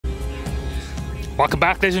Welcome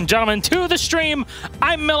back, ladies and gentlemen, to the stream.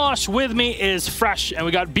 I'm Milosh, with me is Fresh, and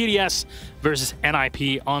we got BDS versus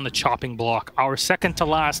NIP on the chopping block. Our second to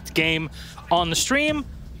last game on the stream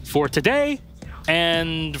for today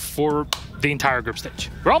and for the entire group stage.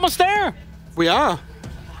 We're almost there. We are.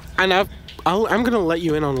 And I'm going to let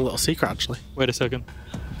you in on a little secret, actually. Wait a second.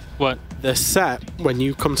 What? The set, when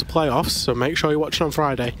you come to playoffs, so make sure you watch it on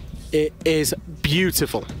Friday, it is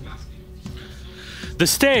beautiful. The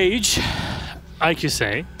stage, like you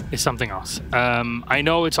say, is something else. I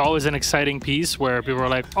know it's always an exciting piece where people are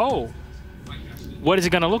like, oh, what is it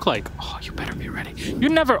going to look like? Oh, you better be ready. You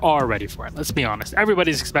never are ready for it, let's be honest.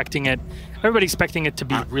 Everybody's expecting it. Everybody's expecting it to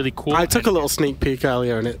be really cool. I took a little sneak peek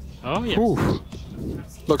earlier and it... Oh, yeah. Ooh,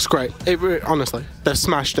 looks great. Honestly, they've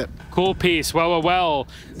smashed it. Cool piece. Well.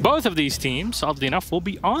 Both of these teams, oddly enough, will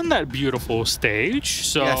be on that beautiful stage.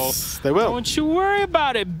 So yes, they will. Don't you worry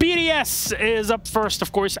about it. BDS is up first,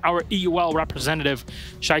 of course, our EUL representative,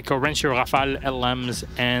 Shaiko, Renshiro, Rafal, LMs,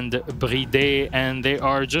 and Bride, and they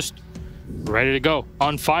are just ready to go,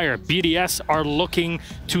 on fire. BDS are looking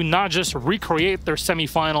to not just recreate their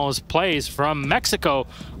semifinals plays from Mexico,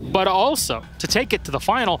 but also to take it to the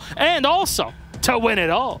final and also to win it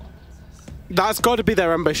all. That's got to be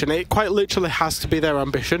their ambition. It quite literally has to be their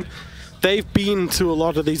ambition. They've been to a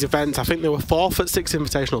lot of these events. I think they were 4th at 6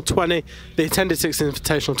 Invitational 20. They attended 6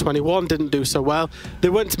 Invitational 21, didn't do so well. They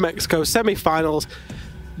went to Mexico semi-finals.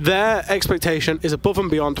 Their expectation is above and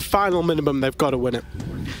beyond. Final minimum, they've got to win it.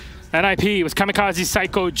 NIP with Kamikaze,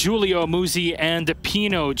 Psycho, Julio, Muzi, and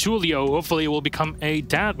Pino. Julio hopefully will become a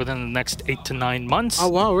dad within the next 8 to 9 months. Oh,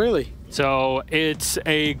 wow, really? So it's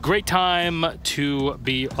a great time to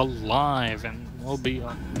be alive, and we'll be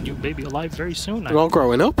a new baby alive very soon. They're all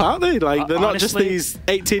growing up, aren't they? Like, they're not just honestly, these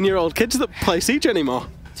 18-year-old kids that play Siege anymore.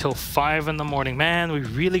 Till 5 in the morning. Man, we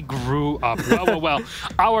really grew up. Well.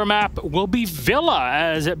 Our map will be Villa,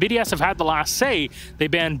 as BDS have had the last say. They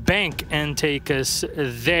ban Bank and take us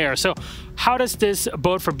there. So how does this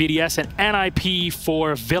bode for BDS and NIP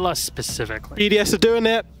for Villa specifically? BDS are doing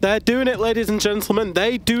it. They're doing it, ladies and gentlemen.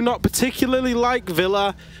 They do not particularly like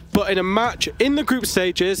Villa, but in a match in the group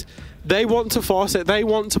stages, they want to force it, they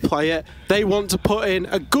want to play it, they want to put in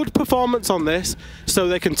a good performance on this so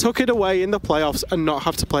they can tuck it away in the playoffs and not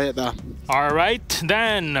have to play it there. All right,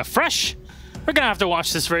 then, Fresh, we're going to have to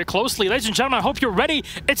watch this very closely. Ladies and gentlemen, I hope you're ready.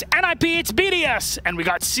 It's NIP, it's BDS, and we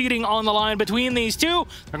got seeding on the line between these two.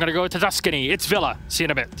 They're going to go to Tuscany. It's Villa. See you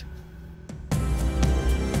in a bit.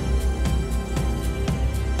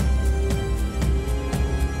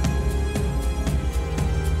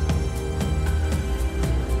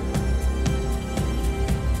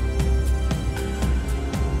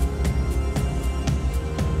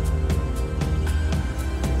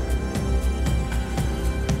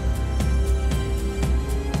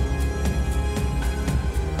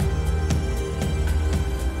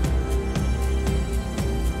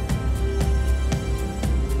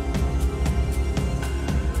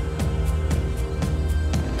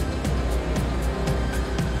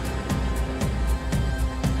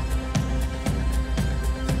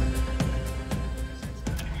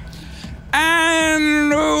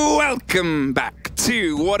 Welcome back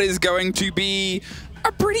to what is going to be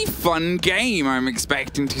a pretty fun game I'm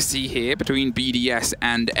expecting to see here between BDS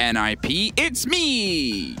and NIP. It's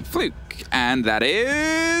me, Fluke, and that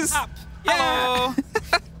is... Up. Hello!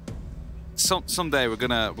 Someday we're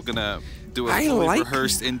gonna do a fully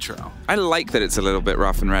rehearsed intro. I like that it's a little bit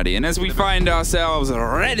rough and ready. And as we find ourselves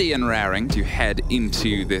ready and raring to head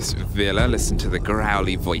into this Villa, listen to the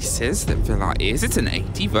growly voices that Villa is. It's an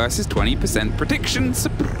 80 versus 20% prediction.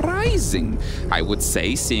 Surprising, I would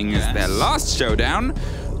say, seeing as their last showdown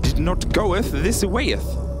did not goeth this wayeth.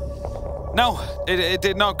 No, it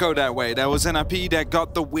did not go that way. That was NIP that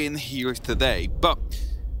got the win here today. But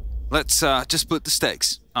let's just put the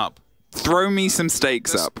stakes up. Throw me some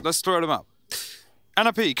stakes up. Let's throw them up.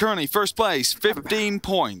 NIP currently first place, 15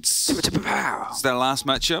 points. It's their last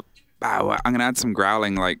matchup. I'm going to add some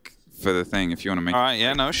growling like for the thing if you want to make... All right,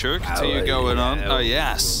 yeah, no, sure. Continue going on. Oh,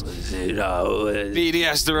 yes.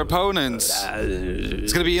 BDS, their opponents.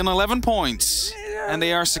 It's going to be in 11 points. And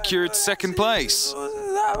they are secured second place.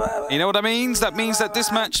 You know what that means? That means that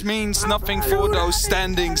this match means nothing for those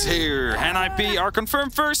standings here. NIP are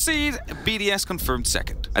confirmed first seed, BDS confirmed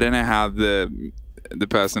second. I don't know how the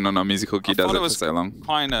person on our musical key does it for so long.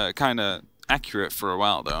 Kind of accurate for a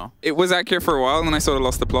while, though. It was accurate for a while, and then I sort of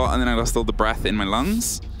lost the plot, and then I lost all the breath in my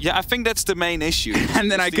lungs. Yeah, I think that's the main issue. And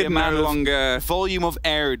then I could no longer... volume of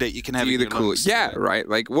air that you can have in your lungs. Yeah, right.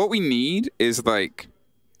 Like, what we need is, like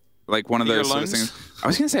one of those sort of things. I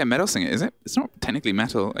was going to say a metal singer, is it? It's not technically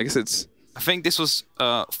metal. I guess it's... I think this was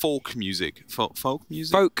folk music. Folk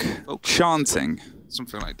music? Folk chanting.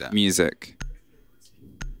 Something like that. Music.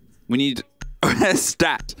 We need a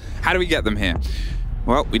stat. How do we get them here?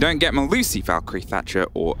 Well, we don't get Malusi, Valkyrie, Thatcher,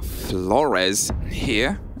 or Flores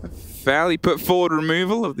here. A fairly put forward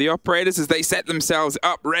removal of the operators as they set themselves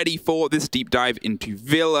up ready for this deep dive into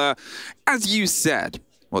Villa. As you said,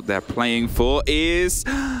 what they're playing for is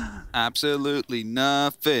absolutely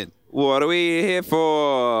nothing. What are we here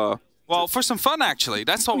for? Well, for some fun, actually.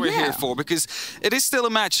 That's what we're here for, because it is still a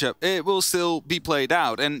matchup. It will still be played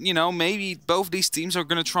out. And, you know, maybe both these teams are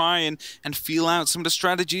going to try and feel out some of the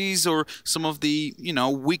strategies or some of the, you know,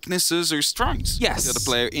 weaknesses or strengths of the other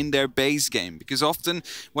player in their base game. Because often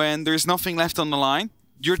when there's nothing left on the line,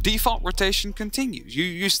 your default rotation continues.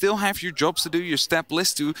 You still have your jobs to do, your step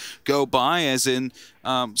list to go by, as in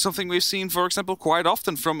something we've seen, for example, quite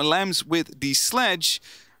often from LMs with the Sledge.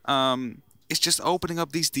 It's just opening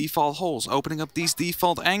up these default holes, opening up these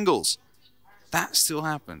default angles. That still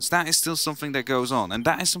happens. That is still something that goes on, and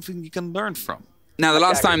that is something you can learn from. Now, the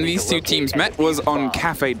last time these two teams met was on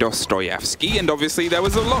Cafe Dostoyevsky, and obviously there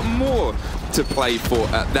was a lot more to play for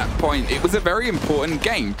at that point. It was a very important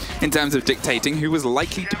game in terms of dictating who was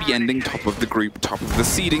likely to be ending top of the group, top of the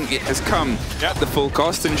seeding. It has come at the full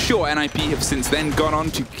cost, and sure, NIP have since then gone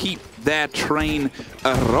on to keep their train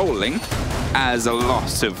rolling, as a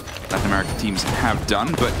lot of Latin American teams have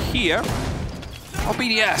done, but here,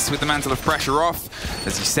 BDS with the mantle of pressure off,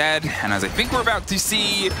 as you said, and as I think we're about to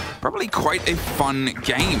see, probably quite a fun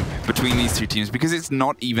game between these two teams, because it's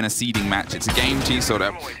not even a seeding match. It's a game to sort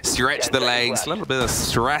of stretch the legs, a little bit of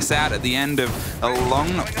stress out at the end of a long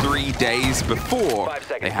 3 days before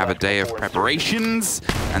they have a day of preparations,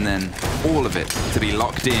 and then all of it to be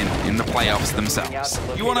locked in the playoffs themselves.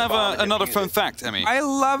 You want to have another fun fact, Emmy? I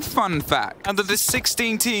love fun facts. And of the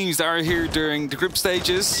 16 teams that are here during the group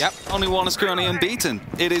stages, only one is currently unbeaten.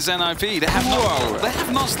 It is NIP. They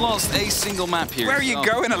have not lost a single map here. Where are you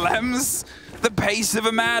going, Alems? The pace of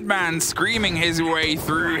a madman, screaming his way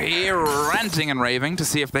through here, ranting and raving to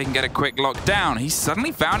see if they can get a quick lockdown. He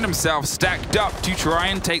suddenly found himself stacked up to try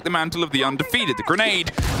and take the mantle of the undefeated. The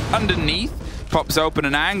grenade underneath pops open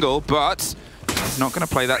an angle, but he's not going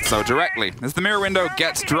to play that so directly. As the mirror window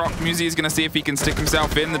gets dropped, Muzi is going to see if he can stick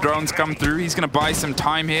himself in. The drones come through. He's going to buy some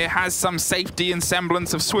time here. Has some safety and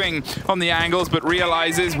semblance of swing on the angles, but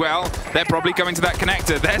realizes, well, they're probably coming to that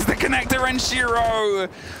connector. There's the connector, and Shiro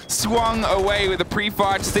swung away with a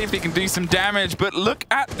pre-fire to see if he can do some damage. But look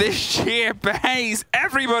at this sheer pace.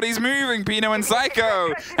 Everybody's moving. Pino and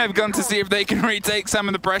Psycho have gone to see if they can retake some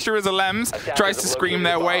of the pressure as Alems tries to scream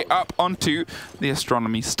their way up onto the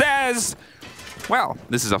astronomy stairs. Well,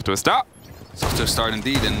 this is off to a start. It's off to a start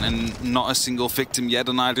indeed, and not a single victim yet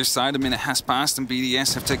on either side. A minute has passed and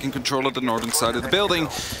BDS have taken control of the northern side of the building.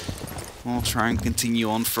 We'll try and continue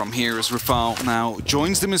on from here as Rafal now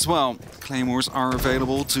joins them as well. Claymores are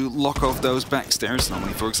available to lock off those back stairs.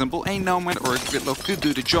 Normally, for example, a Nomad or a Gridlock could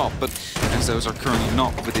do the job, but as those are currently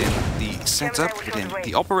not within the setup, within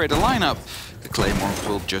the operator lineup, the Claymore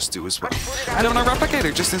will just do as well. And on a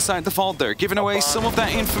replicator just inside the vault there, giving away some of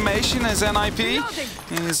that information as NIP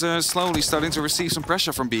is slowly starting to receive some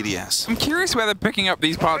pressure from BDS. I'm curious where they're picking up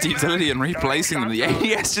these parts of utility and replacing them. The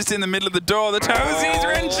ADS just in the middle of the door. The Toesies,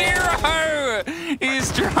 Renjiro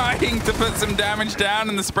is trying to put some damage down,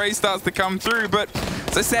 and the spray starts to come through. But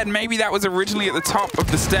as I said, maybe that was originally at the top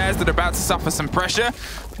of the stairs that are about to suffer some pressure.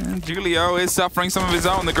 And Julio is suffering some of his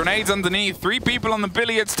own. The grenade's underneath. 3 people on the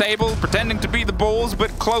billiards table pretending to be the balls, but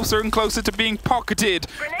closer and closer to being pocketed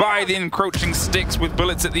by the encroaching sticks with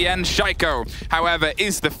bullets at the end. Shaiko, however,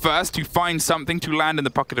 is the first to find something to land in the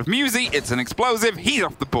pocket of Muzi. It's an explosive. He's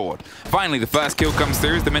off the board. Finally, the first kill comes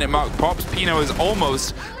through as the minute mark pops. Pino is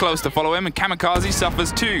almost close to follow him, and Kamikaze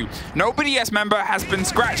suffers too. No BDS member has been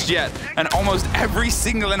scratched yet, and almost every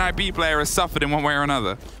single NIP player has suffered in one way or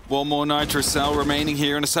another. One more Nitro cell remaining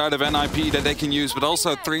here on the side of NIP that they can use, but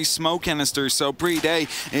also 3 smoke canisters, so Bride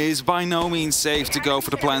is by no means safe to go for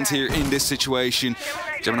the plant here in this situation.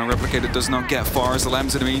 Gemini Replicator does not get far, as the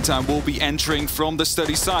Lambs in the meantime will be entering from the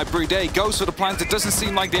study side. Bride goes for the plant. It doesn't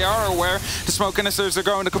seem like they are aware the smoke canisters are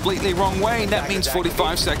going the completely wrong way, and that means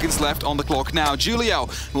 45 seconds left on the clock now. Julio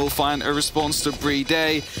will find a response to Bride,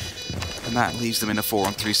 and that leaves them in a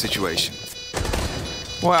 4-on-3 situation.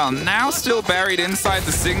 Well, now still buried inside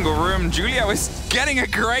the single room, Julio is getting a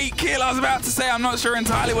great kill. I was about to say, I'm not sure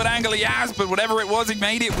entirely what angle he has, but whatever it was, he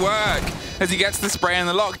made it work. as he gets the spray and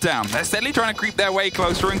the lockdown. They're steadily trying to creep their way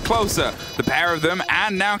closer and closer. The pair of them,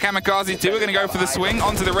 and now Kamikaze 2 are going to go for the swing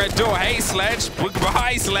onto the red door. Hey, Sledge,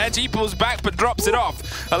 goodbye, Sledge. He pulls back but drops it off.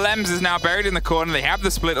 Alems is now buried in the corner. They have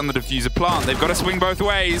the split on the diffuser plant. They've got to swing both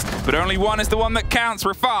ways, but only one is the one that counts.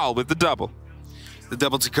 Rafal with the double. The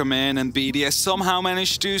double to come in, and BDS somehow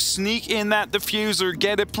managed to sneak in that diffuser,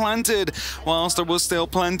 get it planted, whilst there was still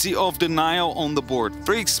plenty of denial on the board.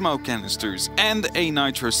 3 smoke canisters and a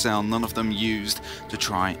nitro cell, none of them used to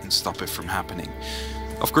try and stop it from happening.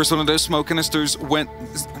 Of course, one of those smoke canisters went...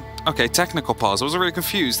 Okay, technical pause. I was already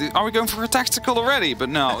confused. Are we going for a tactical already? But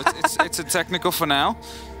no, it's a technical for now.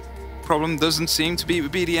 Problem doesn't seem to be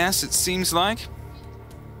with BDS, it seems like.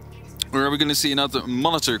 Or are we going to see another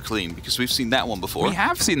monitor clean? Because we've seen that one before. We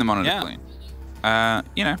have seen the monitor clean.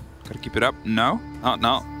 You know, gotta keep it up. No. Oh,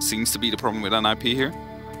 no. Seems to be the problem with NIP here.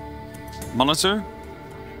 Monitor.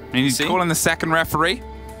 And he's calling the second referee.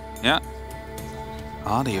 Yeah.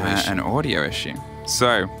 Audio issue. An audio issue.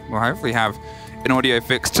 So, we'll hopefully have an audio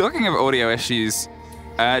fix. Talking of audio issues,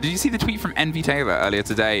 did you see the tweet from Envy Taylor earlier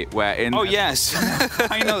today where in... Oh, yes.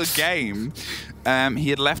 final game... he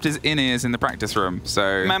had left his in-ears in the practice room,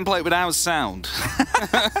 so... Man played without sound.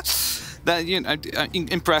 That, you know,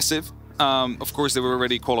 impressive. Of course, they were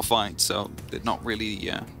already qualified, so did not really...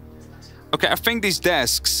 Okay, I think these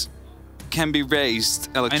desks can be raised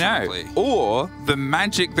electronically. I know. Or the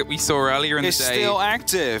magic that we saw earlier in the day... It's still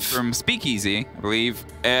active. From Speakeasy, I believe, is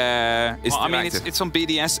well, I mean, active. it's on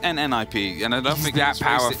BDS and NIP, and I don't think that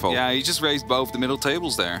powerful. Yeah, he just raised both the middle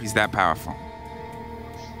tables there. He's that powerful.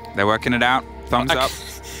 They're working it out. Thumbs up.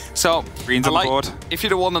 So, Green's on board. If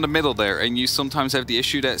you're the one in the middle there, and you sometimes have the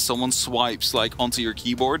issue that someone swipes like onto your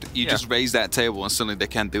keyboard, you just raise that table and suddenly they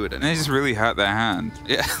can't do it anymore. And they just really hurt their hand.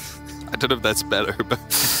 Yeah. I don't know if that's better, but...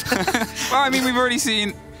 Well, I mean, we've already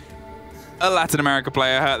seen a Latin America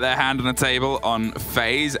player hurt their hand on a table on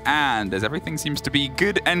FaZe, and as everything seems to be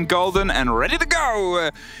good and golden and ready to go,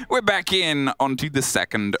 we're back in onto the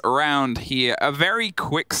second round here. A very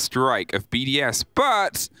quick strike of BDS,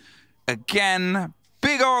 but... Again,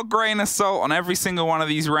 big old grain of salt on every single one of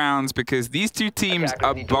these rounds because these two teams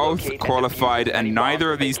are both qualified and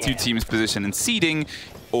neither of these two teams position in seeding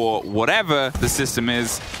or whatever the system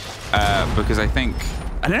is because I think...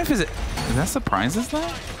 I don't know if is there surprises there?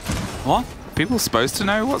 What? People supposed to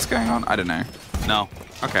know what's going on? I don't know. No.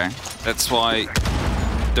 Okay. That's why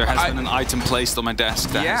there has been an item placed on my desk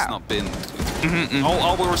that has not been...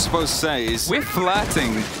 All we were supposed to say is... We're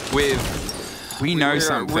flirting with... We know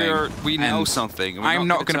something. We know something. I'm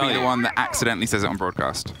not going to be the one that accidentally says it on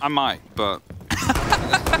broadcast. I might, but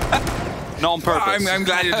not on purpose. I'm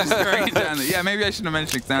glad you're just throwing it down there. Yeah, maybe I shouldn't have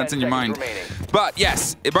mentioned it because now it's in your mind. But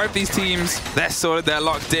yes, both these teams, they're sorted, they're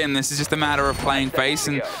locked in. This is just a matter of playing face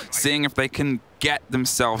and seeing if they can get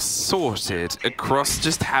themselves sorted across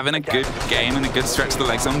just having a good game and a good stretch of the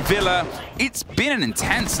legs on Villa. It's been an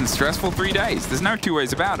intense and stressful 3 days. There's no two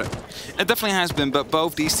ways about it. It definitely has been, but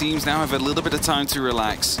both these teams now have a little bit of time to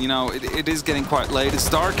relax. You know, it is getting quite late. It's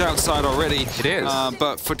dark outside already. It is.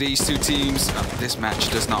 But for these two teams, this match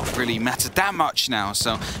does not really matter that much now.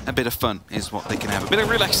 So a bit of fun is what they can have. A bit of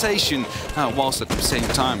relaxation whilst at the same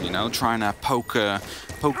time, you know, trying to poke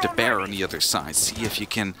the bear on the other side. See if you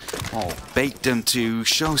can bait them to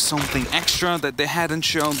show something extra that they hadn't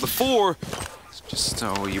shown before. Just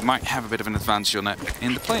so you might have a bit of an advantage on it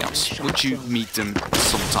in the playoffs. Would you meet them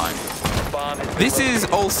sometime? This is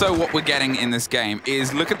also what we're getting in this game,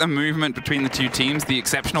 is look at the movement between the two teams, the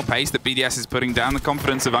exceptional pace that BDS is putting down, the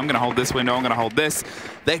confidence of I'm going to hold this window, I'm going to hold this.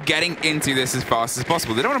 They're getting into this as fast as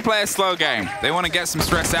possible. They don't want to play a slow game. They want to get some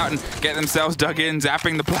stress out and get themselves dug in,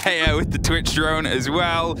 zapping the player with the Twitch drone as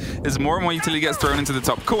well, as more and more utility gets thrown into the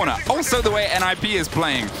top corner. Also, the way NIP is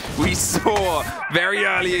playing, we saw very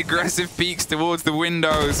early aggressive peeks towards the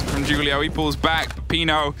windows from Julio. He pulls back, but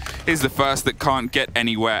Pino is the first that can't get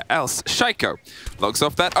anywhere else. Shaiko locks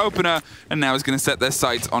off that opener and now is going to set their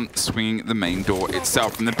sights on swinging the main door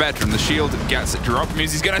itself from the bedroom. The shield gets it dropped.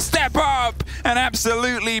 Muzi's going to step up and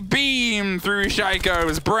absolutely beam through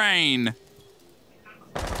Shaiko's brain.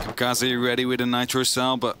 Kamikaze ready with a nitro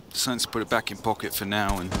cell, but decides to put it back in pocket for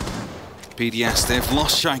now. And BDS, they've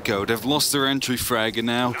lost Shaiko, they've lost their entry frag, and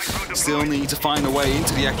now still need to find a way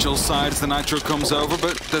into the actual side as the nitro comes over,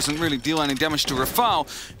 but doesn't really deal any damage to Rafal.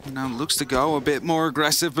 And now looks to go a bit more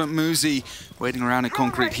aggressive, but Muzi, waiting around in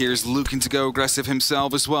concrete here, is looking to go aggressive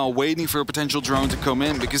himself as well, waiting for a potential drone to come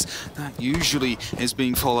in, because that usually is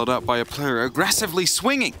being followed up by a player aggressively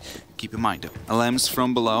swinging. Keep in mind, Alems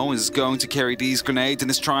from below is going to carry these grenades and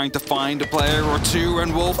is trying to find a player or two,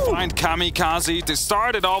 and will find Kamikaze to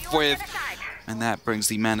start it off with. And that brings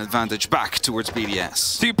the man advantage back towards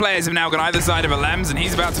BDS. 2 players have now gone either side of a Lems, and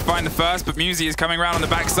he's about to find the first, but Musi is coming around on the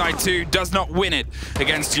backside too, does not win it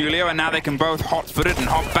against Julio, and now they can both hot-foot it and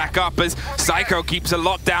hop back up as Psycho keeps a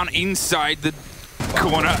lockdown inside the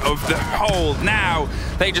corner of the hole. Now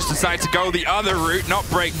they just decide to go the other route, not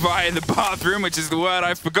break via the bathroom, which is the word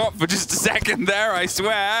I forgot for just a second there, I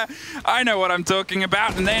swear. I know what I'm talking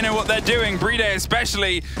about, and they know what they're doing. Bride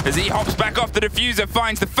especially, as he hops back off the diffuser,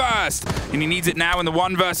 finds the first, and he needs it now in the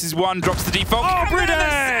 1 versus 1, drops the default. Oh, Bride!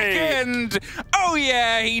 Second! Oh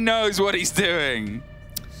yeah, he knows what he's doing.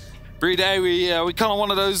 Bride, we kind of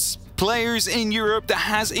one of those players in Europe that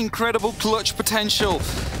has incredible clutch potential.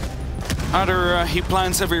 Either he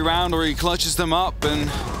plants every round or he clutches them up, and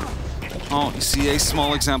oh, you see a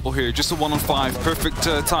small example here. Just a 1 on 5. Perfect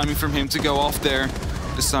timing from him to go off there.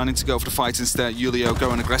 Deciding to go for the fights instead. Julio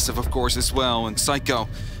going aggressive, of course, as well. And Psycho,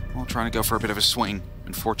 well, trying to go for a bit of a swing.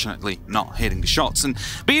 Unfortunately, not hitting the shots. And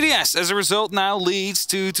BDS, as a result, now leads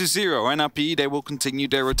 2-0. NRP, they will continue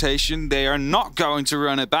their rotation. They are not going to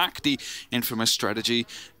run it back. The infamous strategy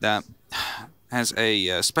that has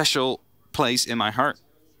a special place in my heart.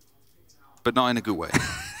 But not in a good way.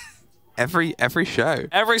 Every show.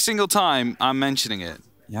 Every single time I'm mentioning it.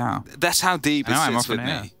 Yeah. That's how deep it sits with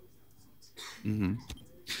me. Mm-hmm.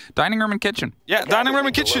 Dining room and kitchen. Yeah, dining room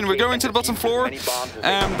and kitchen. We're going to the bottom floor.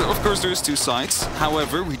 And of course there's 2 sides.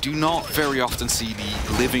 However, we do not very often see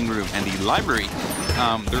the living room and the library.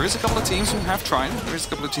 There is a couple of teams who have tried. There is a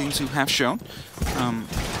couple of teams who have shown.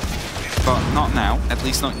 But not now. At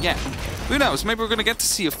least not yet. Who knows? Maybe we're going to get to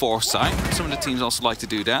see a 4th side. Some of the teams also like to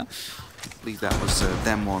do that. I believe that was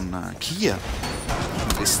them on Kia.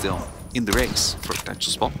 Is still in the race for a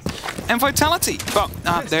potential spot. And Vitality, but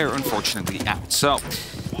they're unfortunately out. So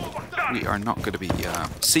we are not going to be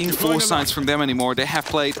seeing 4 sides from them anymore. They have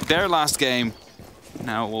played their last game.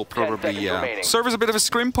 Now we'll probably serve as a bit of a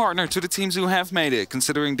scrim partner to the teams who have made it,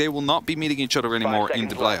 considering they will not be meeting each other anymore in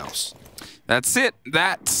the playoffs. That's it.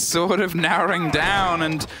 That's sort of narrowing down,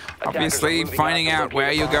 and obviously finding out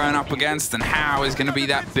where you're going up against and how is going to be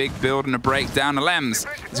that big build and a breakdown. Lems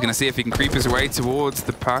is going to see if he can creep his way towards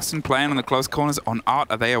the person playing on the close corners on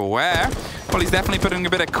Art. Are they aware? Well, he's definitely putting a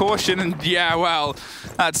bit of caution, and yeah, well,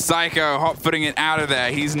 that's Psycho hot-footing it out of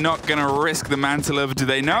there. He's not going to risk the mantle of, do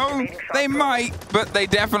they know? They might, but they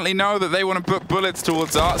definitely know that they want to put bullets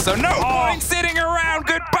towards Art, so no point sitting around.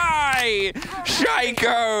 Goodbye,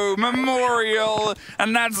 Psycho Memorial,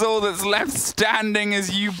 and that's all that's left standing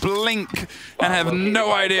as you blink and have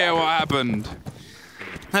no idea what happened.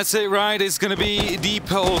 That's it, right? It's going to be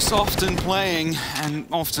D-Pulse often playing and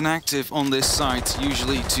often active on this site,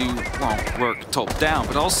 usually to, well, work top down,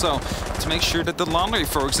 but also to make sure that the laundry,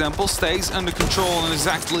 for example, stays under control, and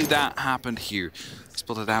exactly that happened here.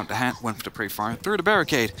 Spotted out the hat, went for the pre-fire through the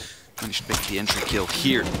barricade. Managed to make the entry kill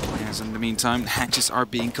here. As in the meantime, hatches are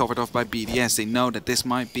being covered off by BDS. They know that this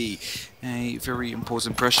might be a very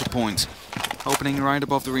important pressure point. Opening right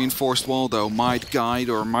above the reinforced wall, though, might guide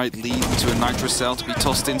or might lead to a nitro cell to be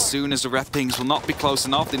tossed in soon, as the red pings will not be close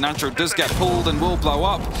enough. The nitro does get pulled and will blow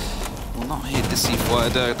up. Will not hit the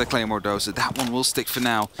C4, the Claymore though, so that one will stick for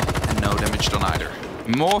now, and no damage done either.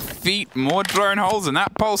 More feet, more drone holes, and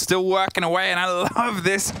that pole's still working away, and I love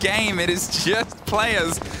this game. It is just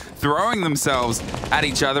players throwing themselves at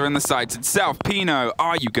each other in the sites itself. Pino,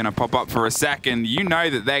 are you going to pop up for a second? You know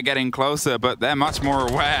that they're getting closer, but they're much more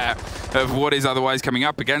aware of what is otherwise coming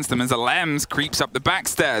up against them as the Lems creeps up the back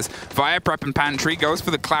stairs. Fire Prep and Pantry goes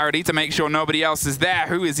for the clarity to make sure nobody else is there.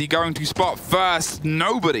 Who is he going to spot first?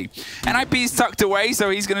 Nobody. NIP's tucked away,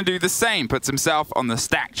 so he's going to do the same. Puts himself on the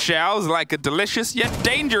stacked shells like a delicious yet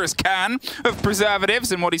dangerous can of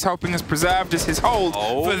preservatives, and what he's hoping is preserved is his hold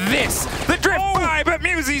for this. The drift by, but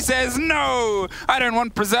Musi says, no, I don't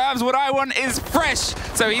want preserves. What I want is fresh.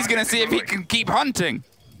 So he's going to see if he can keep hunting.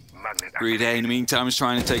 Bride, in the meantime, is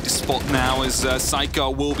trying to take the spot now as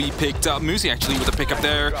Psycho will be picked up. Musi actually with a pickup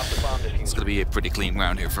there. It's going to be a pretty clean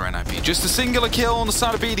round here for NIP. Just a singular kill on the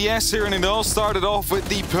side of BDS here, and it all started off with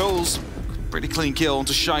the pulls. Pretty clean kill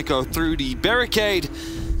onto Psycho through the barricade.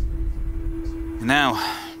 And now,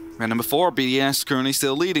 round number 4, BDS currently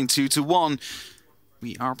still leading 2-1.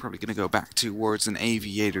 We are probably going to go back towards an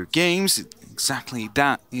Aviator Games. Exactly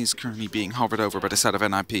that is currently being hovered over by the side of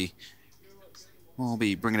NIP. We'll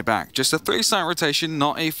be bringing it back. Just a 3-site rotation,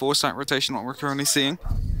 not a 4-site rotation, what we're currently seeing.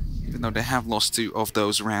 Even though they have lost 2 of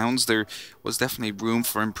those rounds, there was definitely room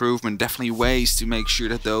for improvement, definitely ways to make sure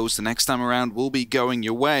that those, the next time around, will be going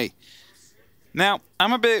your way. Now,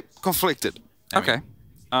 I'm a bit conflicted. Okay.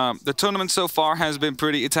 The tournament so far has been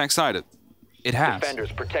pretty attack-sided. It has.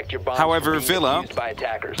 However, Villa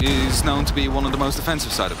is known to be one of the most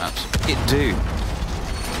defensive side of maps. It do.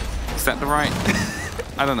 Is that the right?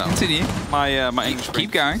 I don't know. Continue. My English.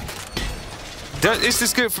 Keep going. Is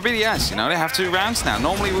this good for BDS? You know, they have 2 rounds now.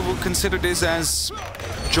 Normally we would consider this as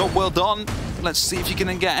job well done. Let's see if you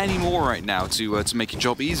can get any more right now to make your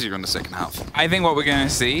job easier in the second half. I think what we're going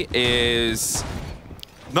to see is...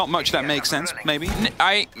 Not much that makes sense, maybe.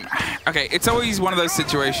 Okay, it's always one of those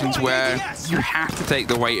situations where you have to take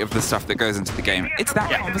the weight of the stuff that goes into the game. It's that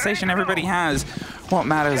conversation everybody has. What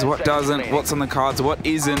matters, what doesn't, what's on the cards, what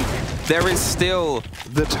isn't. There is still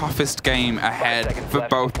the toughest game ahead for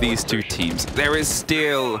both these two teams. There is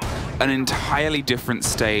still an entirely different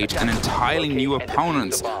stage, an entirely new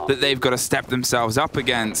opponents that they've got to step themselves up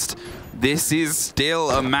against. This is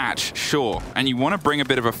still a match, sure, and you want to bring a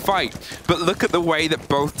bit of a fight, but look at the way that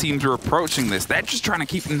both teams are approaching this. They're just trying to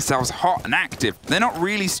keep themselves hot and active. They're not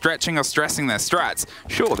really stretching or stressing their strats.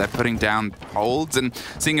 Sure, they're putting down holds and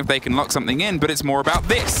seeing if they can lock something in, but it's more about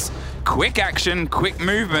this. Quick action, quick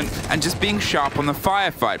movement, and just being sharp on the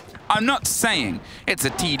firefight. I'm not saying it's a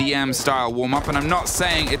TDM-style warm-up, and I'm not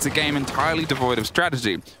saying it's a game entirely devoid of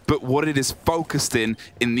strategy, but what it is focused in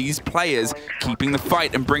these players keeping the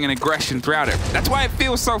fight and bringing aggression throughout it. That's why it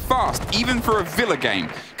feels so fast, even for a Villa game,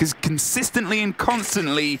 because consistently and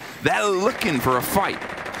constantly, they're looking for a fight.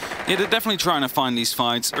 Yeah, they're definitely trying to find these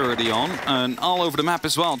fights early on, and all over the map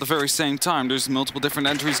as well at the very same time. There's multiple different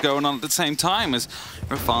entries going on at the same time as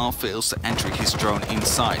Rafal fails to enter his drone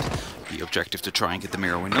inside the objective to try and get the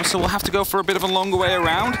mirror window. So we'll have to go for a bit of a longer way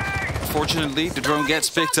around. Fortunately, the drone gets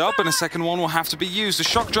picked up, and a second one will have to be used. The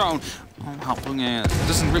shock drone. It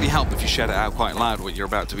doesn't really help if you shout it out quite loud what you're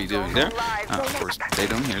about to be doing there. Of course, they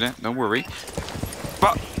don't hear that, don't worry.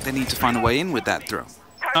 But they need to find a way in with that throw.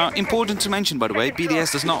 Important to mention, by the way,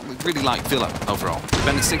 BDS does not really like Villa overall.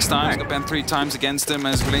 Banned it 6 times, got banned 3 times against them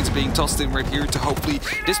as relates being tossed in right here to hopefully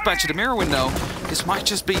dispatch the mirror window. This might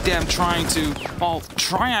just be them trying to, well,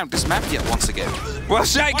 try out this map yet once again. Well,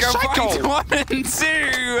 Shaco finds 1 and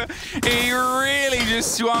 2. He really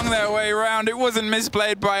just swung that way around. It wasn't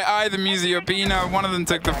misplayed by either Musi or Pino. One of them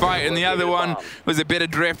took the fight and the other one was a bit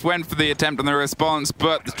adrift, went for the attempt on the response,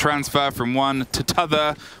 but the transfer from one to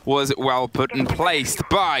t'other was well put and placed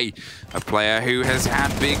by a player who has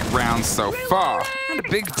had big rounds so far. And a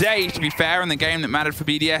big day, to be fair, in the game that mattered for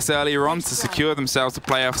BDS earlier on to secure themselves a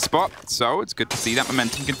playoff spot. So it's good to see that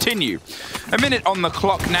momentum continue. A minute on the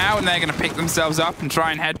clock now, and they're going to pick themselves up and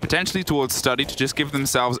try and head potentially towards Study to just give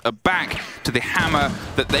themselves a back to the hammer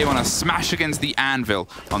that they want to smash against the anvil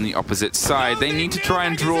on the opposite side. They need to try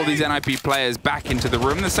and draw these NIP players back into the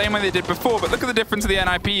room the same way they did before, but look at the difference of the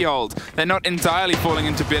NIP hold. They're not entirely falling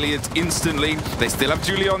into billiards instantly. They still have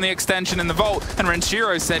Julie on the extension in the vault, and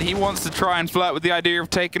Renshiro said he wants to try and flirt with the idea of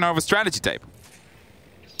taking over strategy tape.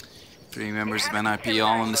 3 members of NIP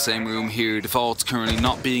all in the same room here. The vault's currently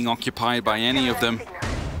not being occupied by any of them.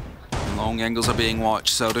 Long angles are being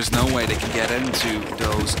watched, so there's no way they can get into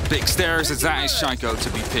those big stairs as that is Shaiko to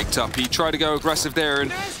be picked up. He tried to go aggressive there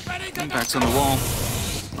and impacts on the wall.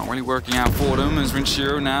 Not really working out for them as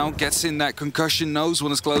Renshiro now gets in that concussion, knows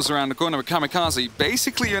when it's close around the corner, but Kamikaze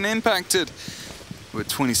basically unimpacted. With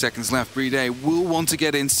 20 seconds left, Bride will want to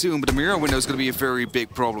get in soon, but the mirror window is going to be a very big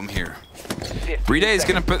problem here. Bride is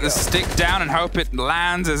going to put the stick down and hope it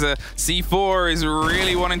lands as a C4 is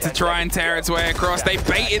really wanting to try and tear its way across. They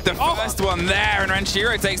baited the first one there, and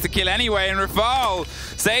Renshiro takes the kill anyway, and Rafal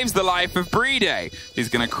saves the life of Bride. He's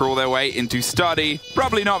going to crawl their way into Study.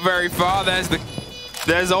 Probably not very far.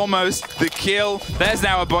 There's almost the kill. There's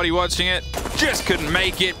now a body watching it. Just couldn't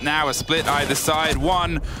make it. Now a split either side.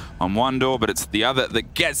 One on one door, but it's the other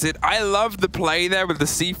that gets it. I love the play there with the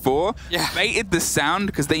C4. Yeah. Baited the sound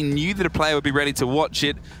because they knew that a player would be ready to watch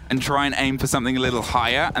it and try and aim for something a little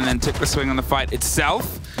higher, and then took the swing on the fight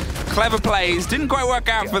itself. Clever plays. Didn't quite work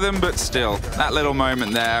out for them, but still, that little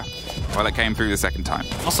moment there. Well, it came through the second time.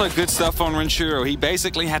 Also good stuff on Renshiro. He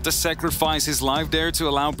basically had to sacrifice his life there to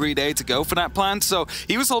allow Bride to go for that plant. So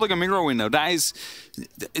he was holding a mirror window. That is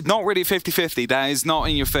not really 50-50. That is not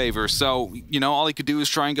in your favor. So, you know, all he could do is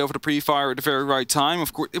try and go for the pre-fire at the very right time.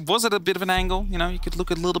 Of course, it was at a bit of an angle. You know, you could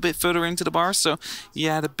look a little bit further into the bar. So he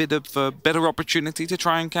had a bit of a better opportunity to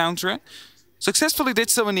try and counter it. Successfully did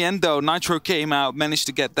so in the end, though. Nitro came out, managed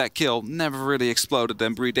to get that kill. Never really exploded.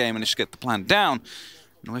 Then Bride managed to get the plant down.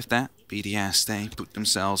 And with that, BDS, they put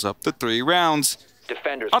themselves up to 3 rounds.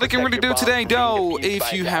 All they can really do today, though,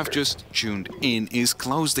 if you have just tuned in, is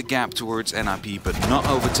close the gap towards NIP, but not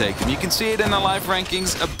overtake them. You can see it in the live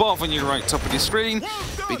rankings above on your right top of the screen.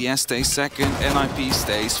 BDS stays second, NIP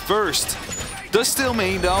stays first. Does still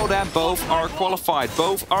mean, though, that both are qualified.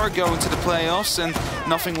 Both are going to the playoffs, and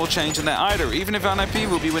nothing will change in that either. Even if NIP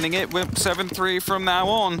will be winning it with 7-3 from now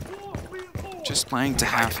on. Just playing to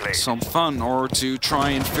have some fun or to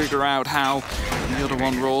try and figure out how the other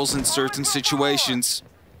one rolls in certain situations.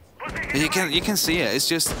 You can see it. It's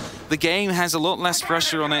just the game has a lot less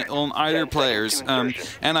pressure on it on either players.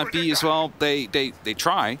 NIP as well. They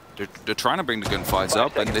try. They're trying to bring the gunfights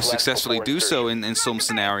up, and they successfully do so in some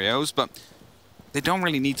scenarios. But they don't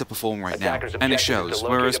really need to perform right now, and it shows.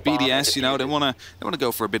 Whereas BDS, you know, they wanna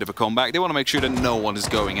go for a bit of a comeback. They want to make sure that no one is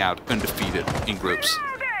going out undefeated in groups.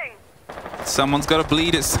 Someone's got to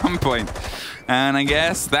bleed at some point. And I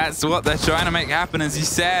guess that's what they're trying to make happen, as you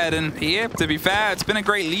said. And here, to be fair, it's been a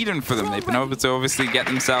great lead-in for them. They've been able to obviously get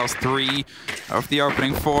themselves 3 of the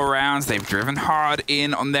opening 4 rounds. They've driven hard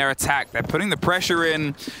in on their attack. They're putting the pressure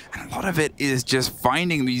in. And a lot of it is just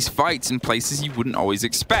finding these fights in places you wouldn't always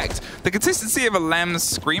expect. The consistency of Lems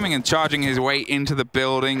screaming and charging his way into the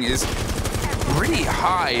building is really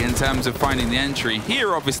high in terms of finding the entry.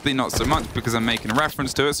 Here, obviously not so much because I'm making a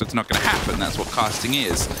reference to it, so it's not going to happen. That's what casting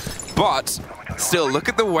is. But still, look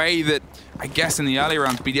at the way that, I guess in the early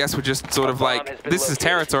rounds, BDS were just sort of like, this is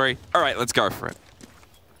territory. All right, let's go for it.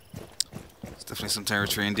 It's definitely some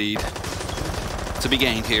territory indeed to be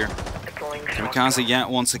gained here. Kamikaze yet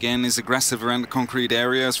once again is aggressive around the concrete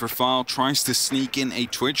areas. Rafale tries to sneak in a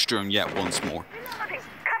Twitch drone yet once more.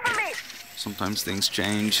 Sometimes things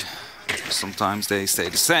change. Sometimes they stay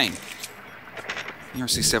the same.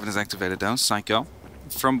 ERC7 is activated though. Psycho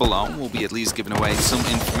from below will be at least giving away some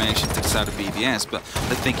information to the side of BDS, but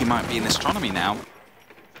I think he might be in astronomy now.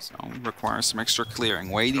 So requires some extra clearing,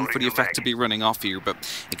 waiting for the effect to be running off here, but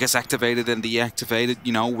it gets activated and deactivated,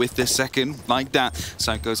 you know, with this second like that.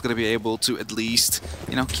 Psycho's going to be able to at least,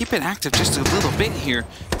 you know, keep it active just a little bit here,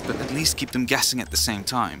 but at least keep them guessing at the same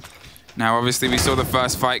time. Now, obviously, we saw the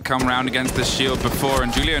first fight come round against the shield before,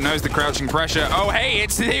 and Julio knows the crouching pressure. Oh, hey,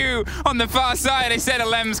 it's you on the far side. I said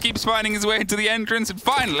Lems keeps finding his way to the entrance, and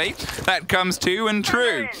finally, that comes to and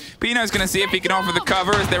true. Pino's going to see if he can offer the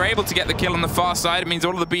cover. As they're able to get the kill on the far side, it means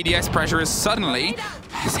all of the BDS pressure is suddenly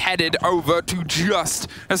headed over to just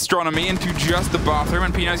Astronomy and to just the bathroom,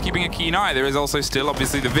 and Pino's keeping a keen eye. There is also still,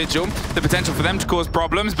 obviously, the Vigil, the potential for them to cause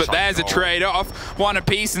problems, but there's a trade-off. One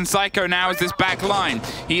apiece, and Psycho now is this back line.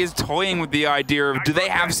 He is toying with the idea of, do they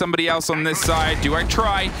have somebody else on this side? Do I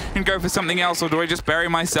try and go for something else, or do I just bury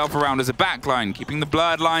myself around as a backline? Keeping the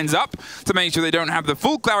blurred lines up to make sure they don't have the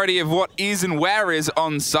full clarity of what is and where is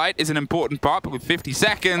on site is an important part, but with 50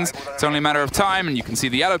 seconds, it's only a matter of time, and you can see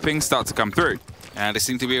the yellow ping start to come through. They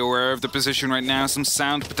seem to be aware of the position right now. Some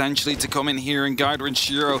sound potentially to come in here and guide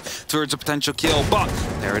Renshiro towards a potential kill. But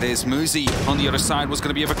there it is. Muzi on the other side was going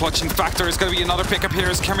to be of a clutching factor. It's going to be another pickup here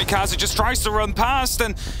as Kamikaze just tries to run past,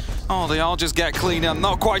 and oh, they all just get cleaned up.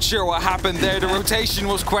 Not quite sure what happened there. The rotation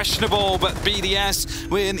was questionable, but BDS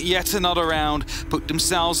win yet another round, put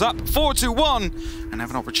themselves up 4-1, and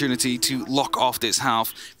have an opportunity to lock off this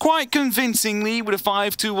half quite convincingly with a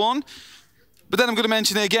 5-1. But then I'm going to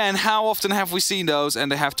mention it again, how often have we seen those and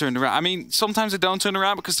they have turned around? I mean, sometimes they don't turn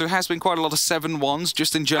around because there has been quite a lot of 7-1s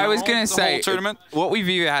just in general. I was going to say, tournament. What we've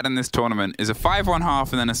either had in this tournament is a 5-1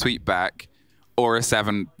 half and then a sweep back, or a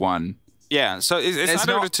 7-1. Yeah, so it's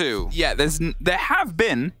either of the two. Yeah, there have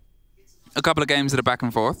been a couple of games that are back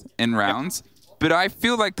and forth in rounds, but I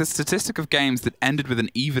feel like the statistic of games that ended with an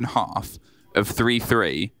even half of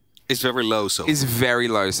 3-3 is very low so far. Is very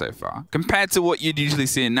low so far. Compared to what you'd usually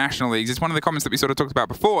see in national leagues, it's one of the comments that we sort of talked about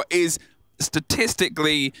before, is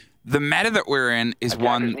statistically, the meta that we're in is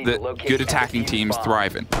one that good attacking teams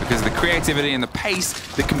thrive in, because of the creativity and the pace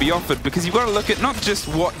that can be offered, because you've got to look at not just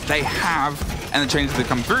what they have and the changes that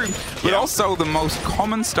come through, but also the most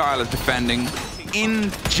common style of defending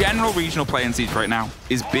in general regional play in Siege right now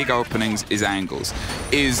is big openings, is angles,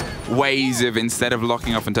 is ways of, instead of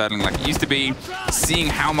locking off and turtling like it used to be, seeing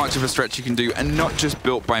how much of a stretch you can do, and not just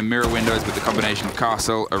built by mirror windows, but the combination of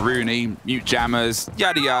Castle, Aruni, mute jammers,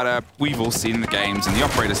 yada yada, we've all seen the games and the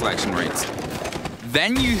operator selection rates.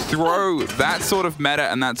 Then you throw that sort of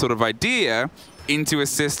meta and that sort of idea into a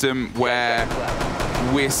system where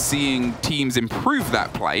we're seeing teams improve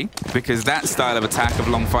that play, because that style of attack of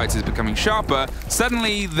long fights is becoming sharper.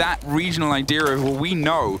 Suddenly that regional idea of, well, we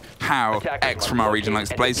know how X from our region likes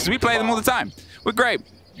to play, because we play them all the time. We're great.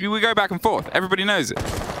 We go back and forth. Everybody knows it.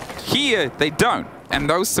 Here, they don't. And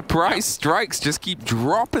those surprise strikes just keep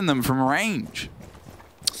dropping them from range.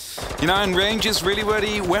 You know, and range is really where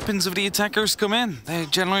the weapons of the attackers come in. They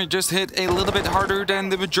generally just hit a little bit harder than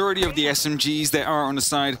the majority of the SMGs that are on the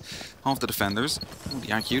side of the defenders. Ooh, the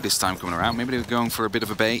IQ this time coming around. Maybe they're going for a bit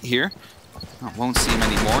of a bait here. Won't see him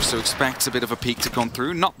anymore, so expects a bit of a peek to come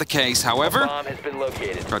through. Not the case, however. Bomb has been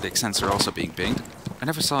located. Cardiac sensor also being pinged. I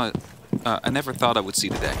never saw it. I never thought I would see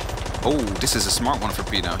the day. Oh, this is a smart one for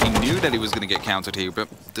Pino. He knew that he was going to get countered here, but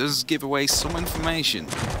does give away some information.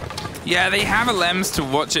 Yeah, they have a lens to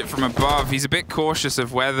watch it from above. He's a bit cautious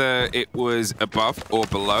of whether it was above or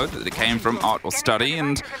below that it came from, art or study,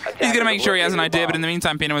 and he's going to make sure he has an idea, but in the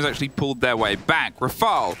meantime, Pino has actually pulled their way back.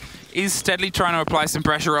 Rafal is steadily trying to apply some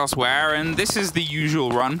pressure elsewhere, and this is the usual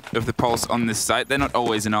run of the Pulse on this site. They're not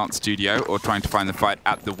always in art studio or trying to find the fight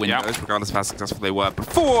at the windows, regardless of how successful they were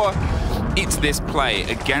before. It's this play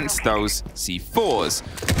against those C4s.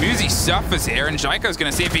 Muzi suffers here, and Jaiko's going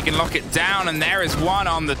to see if he can lock it down, and there is one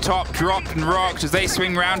on the top, dropped and rocked as they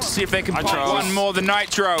swing round to see if they can pop one more. The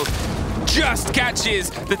Nitro just catches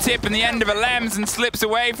the tip and the end of a Lems and slips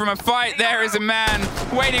away from a fight. There is a man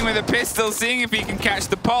waiting with a pistol, seeing if he can catch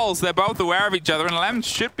the Pulse. They're both aware of each other, and Lems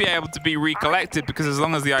should be able to be recollected, because as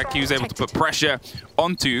long as the IQ is able to put pressure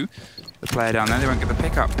onto the player down there, they won't get the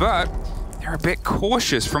pickup. But they're a bit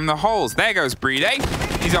cautious from the holes. There goes Bride.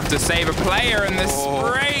 He's off to save a player, and the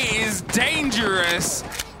spray is dangerous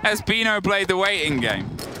as Pino played the waiting game.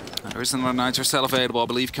 There is another Nitro cell available. I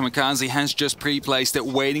believe Kamikaze has just pre-placed it,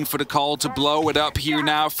 waiting for the call to blow it up here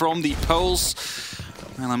now from the Pulse.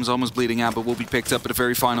 Elam's almost bleeding out, but will be picked up at a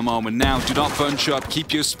very final moment. Now, do not bunch up.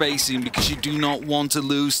 Keep your spacing, because you do not want to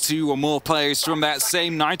lose 2 or more players from that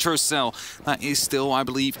same Nitro cell. That is still, I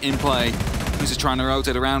believe, in play. Who's trying to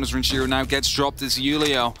rotate around as Renshiro now gets dropped as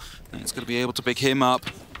Julio. And it's going to be able to pick him up.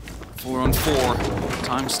 4 on 4.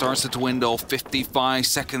 Time starts to dwindle. 55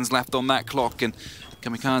 seconds left on that clock. And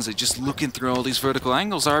Kamikaze just looking through all these vertical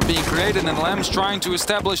angles are being created, and Lam's trying to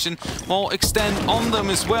establish and, well, extend on them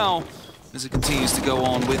as well as it continues to go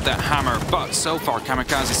on with that hammer. But so far,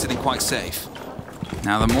 Kamikaze is sitting quite safe.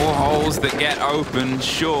 Now, the more holes that get open,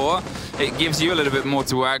 sure, it gives you a little bit more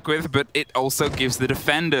to work with, but it also gives the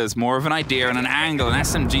defenders more of an idea and an angle, and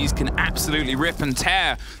SMGs can absolutely rip and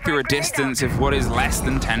tear through a distance of what is less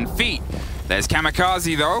than 10 feet. There's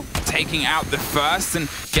Kamikaze, though, taking out the first and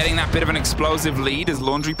getting that bit of an explosive lead as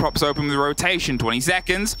Laundry pops open with rotation. 20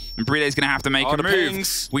 seconds, and Bride's going to have to make a move.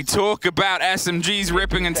 Pings. We talk about SMGs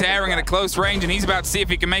ripping and tearing at a close range, and he's about to see if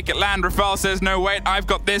he can make it land. Rafal says, no, wait, I've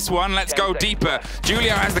got this one. Let's go deeper.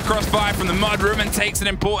 Julio has the crossfire from the mudroom and takes an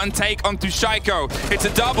important take onto Shaiko. It's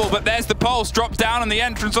a double, but there's the Pulse. Drop down on the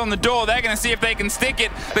entrance on the door. They're going to see if they can stick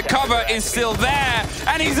it. The cover is still there,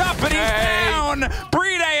 and he's up and he's down.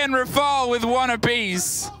 Bride and Rafal with one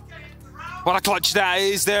apiece. What a clutch that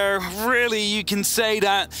is there. Really, you can say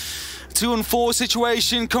that 2 on 4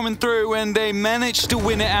 situation coming through, and they managed to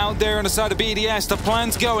win it out there on the side of BDS. The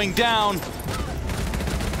plan's going down.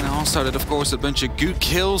 And all started, of course, a bunch of good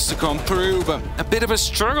kills to come through, but a bit of a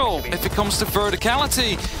struggle if it comes to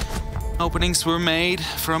verticality. Openings were made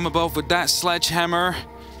from above with that sledgehammer,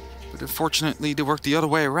 but unfortunately they worked the other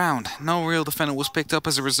way around. No real defender was picked up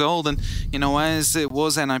as a result, and you know, as it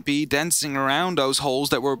was NIP dancing around those holes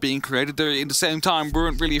that were being created, they at the same time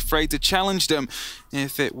weren't really afraid to challenge them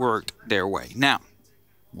if it worked their way. Now,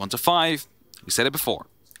 1 to 5, we said it before,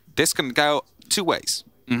 this can go 2 ways.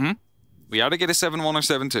 We either get a 7-1 or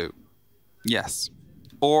 7-2. Yes.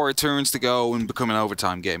 Or it turns to go and become an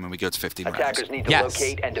overtime game and we go to 15 rounds. Attackers need to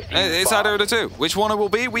locate and defuse It's either of the two. Which one it will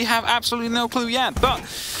be, we have absolutely no clue yet. But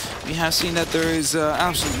we have seen that there is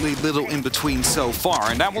absolutely little in between so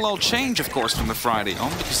far. And that will all change, of course, from the Friday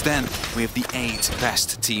on, because then we have the 8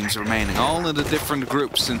 best teams remaining, all in the different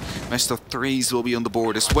groups. And best of 3s will be on the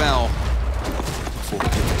board as well, before we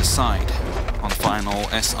get to decide on the final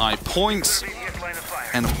SI points.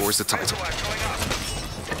 And, of course, the title.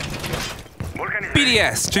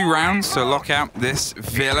 BDS, 2 rounds to lock out this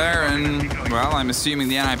villa, and, well, I'm assuming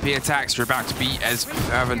the NIP attacks are about to be as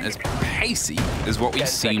fervent, as pacey as what we've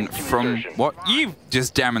seen from what you've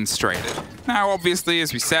just demonstrated. Now, obviously,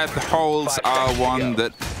 as we said, the holes are one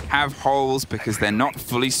that have holes because they're not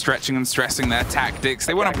fully stretching and stressing their tactics.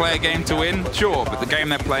 They want to play a game to win, sure, but the game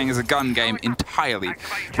they're playing is a gun game entirely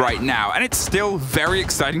right now. And it's still very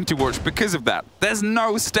exciting to watch because of that. There's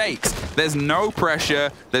no stakes, there's no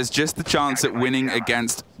pressure, there's just the chance at winning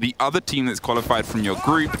against the other team that's qualified from your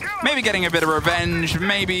group, maybe getting a bit of revenge,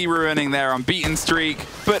 maybe ruining their unbeaten streak,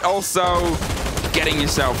 but also getting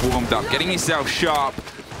yourself warmed up, getting yourself sharp.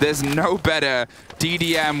 There's no better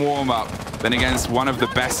DDM warm-up than against one of the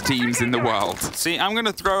best teams in the world. See, I'm going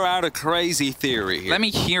to throw out a crazy theory here. Let me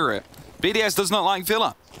hear it. BDS does not like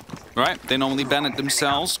Villa, right? They normally ban it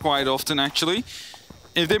themselves quite often, actually.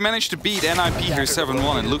 If they manage to beat NIP here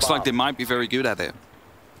 7-1, it looks like they might be very good at it.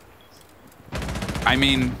 I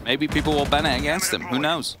mean, maybe people will ban it against them. Who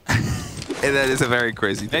knows? That is a very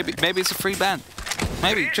crazy thing. Maybe it's a free ban.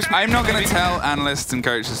 Maybe. Just. I'm not going to tell analysts and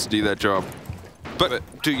coaches to do their job. But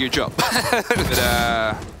do your job.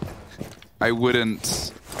 But I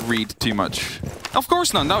wouldn't read too much. Of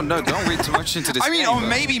course not. No, don't read too much into this. I mean, game, or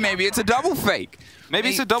maybe it's a double fake. Maybe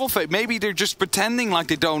it's a double fake. Maybe they're just pretending like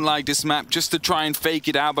they don't like this map just to try and fake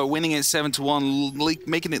it out by winning it 7-1,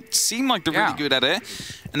 making it seem like they're really good at it.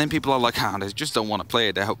 And then people are like, they just don't want to play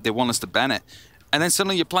it. They want us to ban it. And then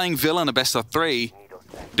suddenly you're playing Villa in a best of 3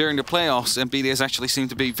 during the playoffs, and BDS actually seem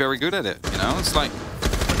to be very good at it. You know, it's like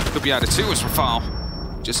could be out of 2 as Rafal.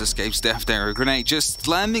 Just escapes death there. A grenade just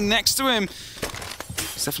landing next to him.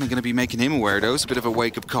 It's definitely going to be making him aware, though. It's a bit of a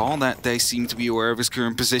wake-up call that they seem to be aware of his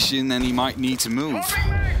current position and he might need to move.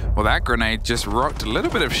 Well, that grenade just rocked a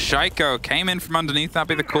little bit of Shaiko. Came in from underneath. That'd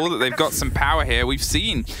be the call that they've got some power here. We've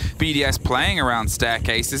seen BDS playing around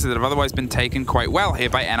staircases that have otherwise been taken quite well here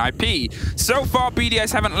by NIP. So far,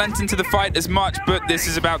 BDS haven't lent into the fight as much, but this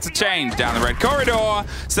is about to change. Down the red corridor,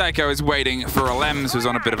 Psycho is waiting for Alems, who's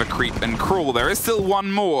on a bit of a creep and crawl. There is still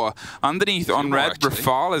one more underneath on red.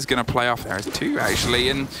 Rafal is going to play off. There's 2, actually,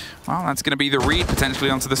 and, well, that's going to be the read potentially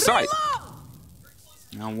onto the site.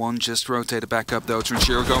 Now one just rotated back up though.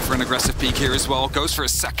 Trinchero go for an aggressive peek here as well. Goes for a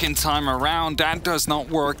second time around. That does not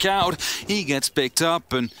work out. He gets picked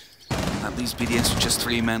up and that leaves BDS with just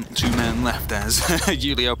 2 men left as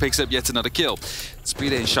Julio picks up yet another kill. It's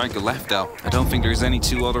Bride and Shaiko left though. I don't think there's any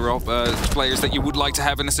 2 other players that you would like to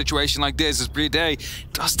have in a situation like this, as Bride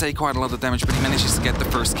does take quite a lot of damage, but he manages to get the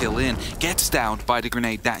first kill in. Gets downed by the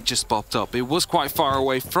grenade that just popped up. It was quite far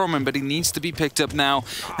away from him, but he needs to be picked up now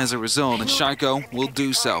as a result, and Shaiko will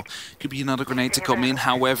do so. Could be another grenade to come in,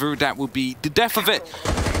 however, that would be the death of it.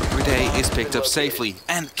 Bride is picked up safely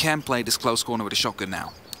and can play this close corner with a shotgun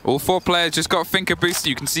now. All 4 players just got finger boosted.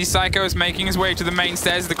 You can see Psycho is making his way to the main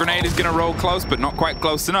stairs. The grenade is going to roll close, but not quite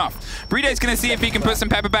close enough. Bride's going to see if he can put some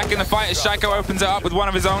pepper back in the fight as Shaiko opens it up with one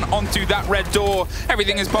of his own onto that red door.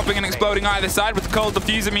 Everything is popping and exploding either side, with the cold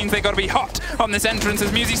diffuser means they got to be hot on this entrance as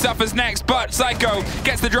Musi suffers next, but Psycho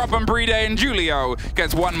gets the drop on Bride and Julio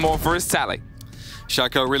gets 1 more for his tally.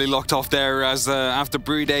 Shaiko really locked off there as after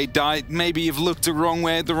Bride died. Maybe you've looked the wrong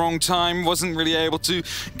way at the wrong time. Wasn't really able to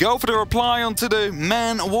go for the reply onto the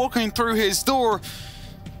man walking through his door.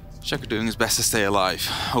 Shaiko doing his best to stay alive,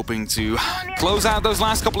 hoping to close out those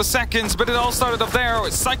last couple of seconds, but it all started up there.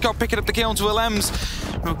 Psycho picking up the kill onto Alems,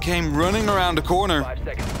 who came running around the corner. 5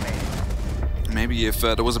 seconds remaining. Maybe if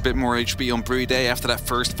there was a bit more HP on Bride after that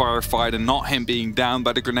first firefight and not him being down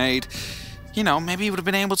by the grenade, you know, maybe he would have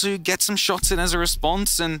been able to get some shots in as a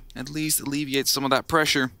response and at least alleviate some of that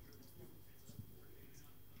pressure.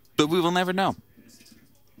 But we will never know.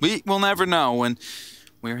 We will never know when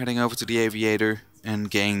we're heading over to the Aviator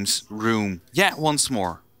and Games room. Yeah, once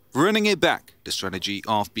more. Running it back, the strategy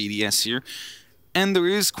of BDS here. And there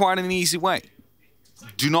is quite an easy way.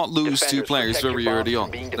 Do not lose 2 players very early on.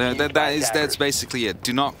 That's basically it.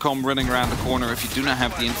 Do not come running around the corner if you do not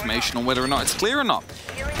have the information on whether or not it's clear or not.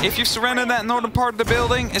 If you've surrendered that northern part of the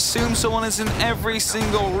building, assume someone is in every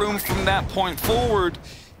single room from that point forward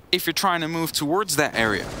if you're trying to move towards that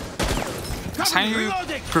area. That's how you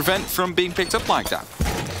prevent from being picked up like that.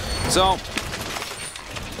 So,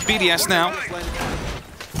 BDS now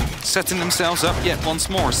setting themselves up yet once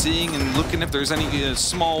more, seeing and looking if there's any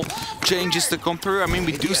small changes to come through. I mean,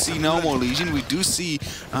 we do see no more Legion. We do see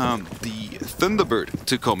the Thunderbird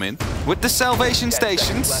to come in with the Salvation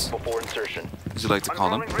Stations, as you like to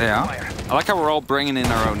call them. They are. I like how we're all bringing in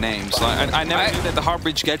our own names. Like, I never knew that the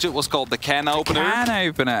Heartbridge gadget was called the Can Opener. Can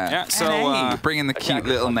Opener. Yeah, so bringing the cute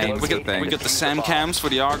little names. we got the Sam Cams for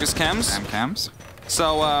the Argus Cams. Sam Cams.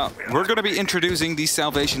 So we're going to be introducing the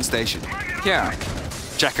Salvation Station. Yeah.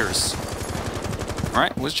 Checkers.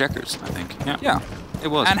 Right? It was Checkers, I think. Yeah. It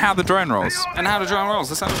was. And how the drone rolls. And how the drone rolls.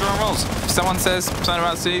 That's how the drone rolls. If someone says something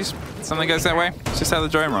about C's, something goes that way, it's just how the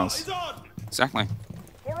drone rolls. Exactly.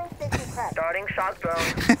 Starting shock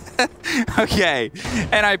drone. Okay,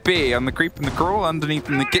 NIP on the creep and the crawl underneath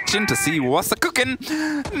in the kitchen to see what's a-cooking.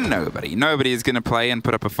 Nobody is going to play and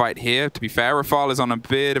put up a fight here. To be fair, Rafal is on a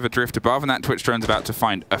bit of a drift above, and that Twitch drone's about to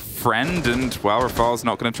find a friend, and, well, Rafal's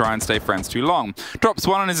not going to try and stay friends too long. Drops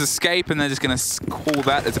 1 on his escape, and they're just going to call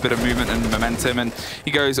that as a bit of movement and momentum, and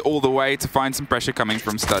he goes all the way to find some pressure coming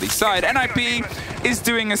from Studdy's side. NIP is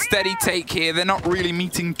doing a steady take here. They're not really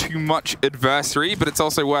meeting too much adversary, but it's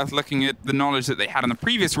also worth looking at the knowledge that they had in the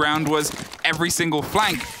previous round was every single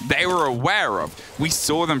flank they were aware of. We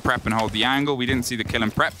saw them prep and hold the angle. We didn't see the kill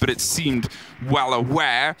and prep, but it seemed well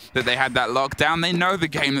aware that they had that lockdown. They know the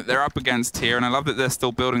game that they're up against here, and I love that they're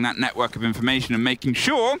still building that network of information and making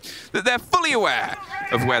sure that they're fully aware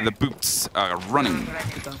of where the boots are running.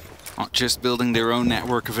 Not just building their own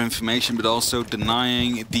network of information, but also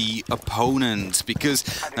denying the opponent, because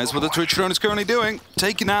that's what the Twitch drone is currently doing,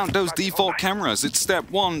 taking out those default cameras. It's step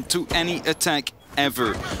one to any attack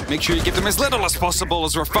ever. Make sure you give them as little as possible,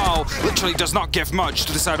 as Rafal literally does not give much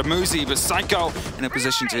to the side of Muzi, but Psycho in a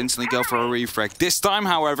position to instantly go for a refrag. This time,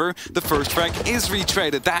 however, the first frag is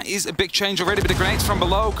retraded. That is a big change already, but the grenades from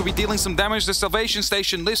below could be dealing some damage. The salvation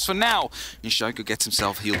station lives for now, and Shaiko gets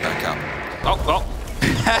himself healed back up. Oh.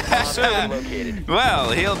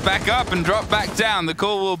 Well, healed back up and dropped back down. The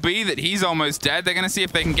call will be that he's almost dead. They're going to see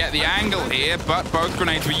if they can get the angle here, but both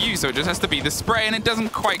grenades were used, so it just has to be the spray, and it doesn't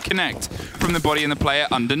quite connect from the body and the player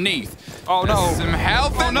underneath. Oh no. There's some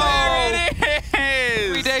help, and no. there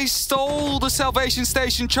it is! They stole the salvation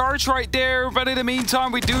station charge right there, but in the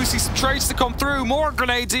meantime, we do see some trades to come through. More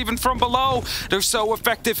grenades even from below. They're so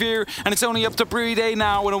effective here, and it's only up to Bride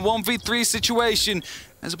now in a 1v3 situation.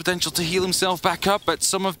 Has the potential to heal himself back up at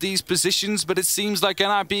some of these positions, but it seems like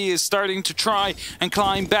NIP is starting to try and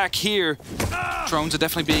climb back here. Drones are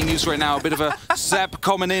definitely being used right now. A bit of a zap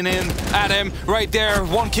coming in at him right there.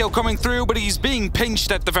 One kill coming through, but he's being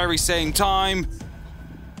pinched at the very same time.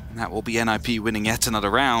 And that will be NIP winning yet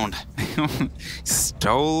another round.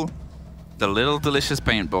 Stole the little delicious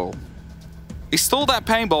paintball. He stole that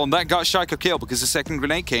paintball, and that got Shaiko killed because the second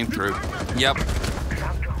grenade came through. Yep.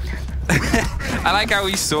 I like how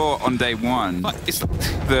we saw on day one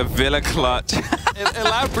the Villa clutch. It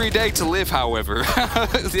allowed Bride to live, however.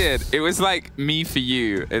 It did. It was like me for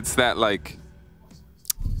you. It's that, like,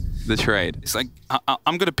 the trade. It's like,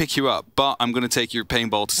 I'm going to pick you up, but I'm going to take your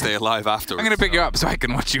paintball to stay alive afterwards. I'm going to pick you up so I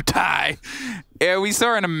can watch you die. Yeah, we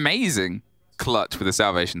saw an amazing clutch with the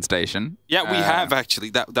salvation station. Yeah, we have, actually.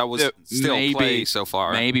 That was still play so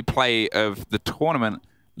far. Maybe play of the tournament,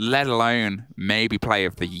 let alone maybe play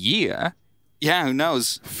of the year. Yeah, who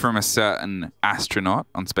knows? From a certain astronaut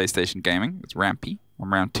on Space Station Gaming. It's Rampy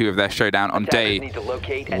on round 2 of their showdown on day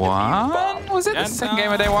 1. Was it the second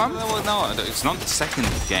game of day 1? No, it's not the second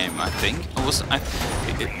game, I think. It was, I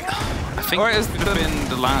think or it would have been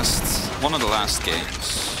the last, one of the last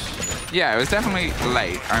games. Yeah, it was definitely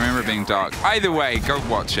late. I remember it being dark. Either way, go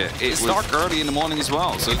watch it. It's dark early in the morning as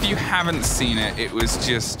well. So if you haven't seen it, it was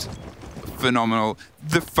just phenomenal.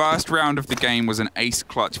 The first round of the game was an ace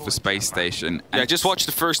clutch for Space Station. Yeah, just watch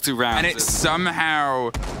the first 2 rounds. And it somehow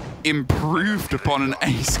improved upon an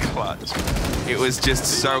ace clutch. It was just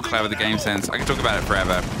so clever, the game sense. I could talk about it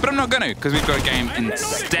forever, but I'm not going to, because we've got a game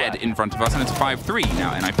instead in front of us, and it's 5-3.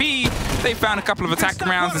 Now, NIP, they found a couple of attacking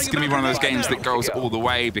rounds. This is going to be one of those games that goes all the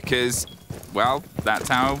way because, well, that's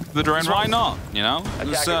how the drone rolls. Why not? You know,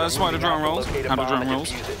 that's why the drone rolls. How the drone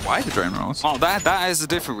rolls. Why the drone rolls? Oh, that is a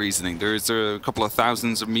different reasoning. There's a couple of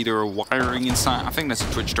thousands of meter of wiring inside. I think that's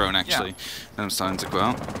a Twitch drone, actually. Yeah. And I'm starting to go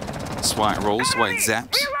out. That's why it rolls, that's why it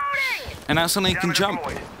zaps. And now suddenly it can jump.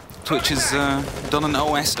 Twitch has done an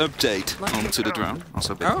OS update onto the drone.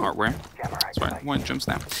 Also a bit of hardware. That's why it jumps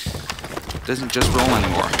now. It doesn't just roll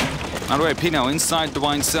anymore. By the way, Pino inside the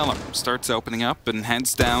wine cellar starts opening up and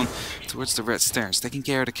heads down towards the red stairs, taking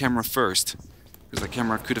care of the camera first. Because the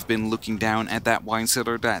camera could have been looking down at that wine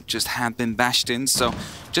cellar that just had been bashed in, so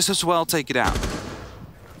just as well take it out.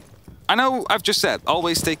 I know I've just said,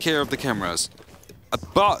 always take care of the cameras.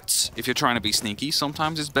 But if you're trying to be sneaky,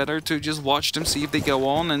 sometimes it's better to just watch them, see if they go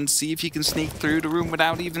on, and see if you can sneak through the room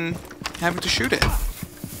without even having to shoot it.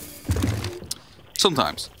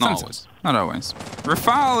 Sometimes, not always. Not always.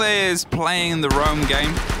 Rafal is playing the roam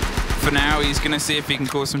game. For now, he's going to see if he can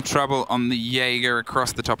cause some trouble on the Jaeger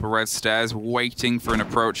across the top of red stairs, waiting for an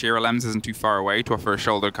approach here. Lems isn't too far away to offer a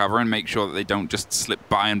shoulder cover and make sure that they don't just slip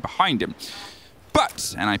by and behind him.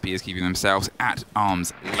 But NIP is keeping themselves at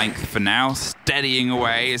arm's length for now, steadying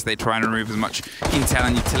away as they try and remove as much intel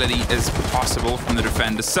and utility as possible from the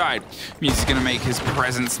defender's side. Muse is going to make his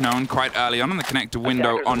presence known quite early on in the connector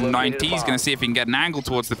window on 90. He's going to see if he can get an angle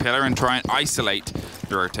towards the pillar and try and isolate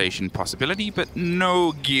the rotation possibility, but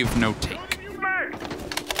no give, no take.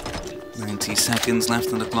 90 seconds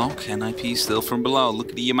left on the clock. NIP still from below. Look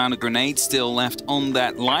at the amount of grenades still left on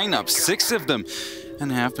that lineup. 6 of them.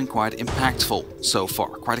 And have been quite impactful so far,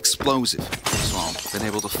 quite explosive as well. Been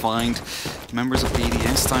able to find members of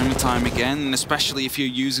BDS time and time again, and especially if you're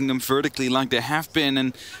using them vertically like they have been.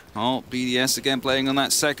 And well, BDS again playing on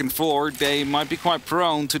that second floor, they might be quite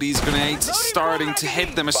prone to these grenades starting to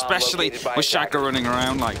hit them, especially with Shaka running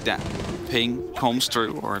around like that. Ping comes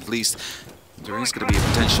through, or at least there is going to be a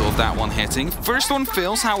potential of that one hitting. First one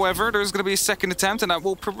fails, however, there's going to be a second attempt, and that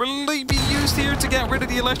will probably be used here to get rid of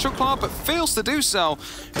the Electro Claw, but fails to do so.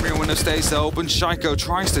 Mirror window stays open. Shaiko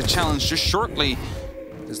tries to challenge just shortly,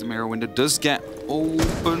 as the mirror window does get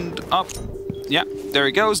opened up. Yeah, there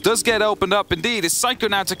he goes. Does get opened up indeed. It's Psycho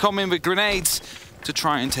now to come in with grenades to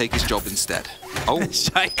try and take his job instead. Oh,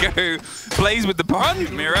 Psycho plays with the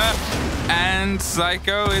pocket mirror, and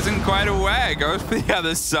Psycho isn't quite aware. Goes for the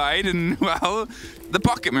other side, and well, the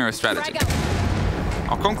pocket mirror strategy.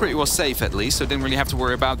 our concrete was safe at least, so didn't really have to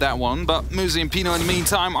worry about that one. But Muzi and Pino in the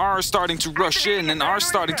meantime are starting to rush in and are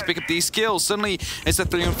starting to pick up these kills. Suddenly it's a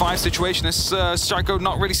 3-on-5 situation as Psycho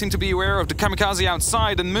not really seem to be aware of the kamikaze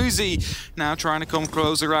outside, and Muzi now trying to come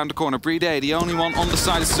close around the corner. Bride, the only one on the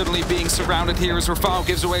side, is suddenly being surrounded here as Rafał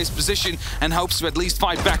gives away his position and hopes to at least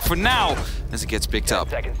fight back for now as he gets picked up.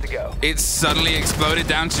 10 seconds to go. It's suddenly exploded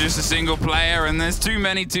down to just a single player, and there's too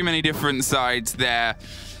many different sides there.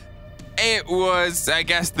 It was, I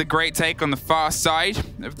guess, the great take on the far side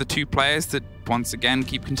of the two players that once again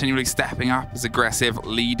keep continually stepping up as aggressive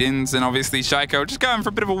lead-ins, and obviously Shaiko just going for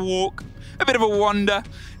a bit of a walk, a bit of a wander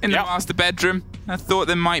in the master bedroom. I thought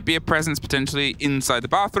there might be a presence potentially inside the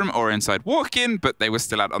bathroom or inside walk-in, but they were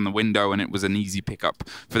still out on the window, and it was an easy pickup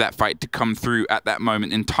for that fight to come through at that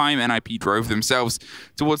moment in time. NIP drove themselves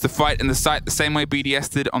towards the fight and the site the same way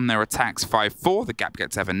BDS did on their attacks 5-4. The gap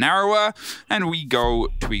gets ever narrower, and we go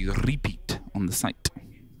to a repeat on the site.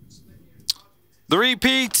 The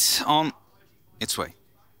repeat on its way.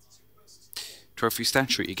 Trophy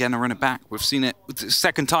statue, again, I run it back. We've seen it the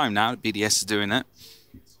second time now. BDS is doing it.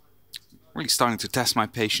 Really starting to test my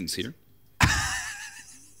patience here.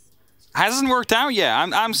 Hasn't worked out yet.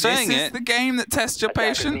 I'm saying this is it. the game that tests your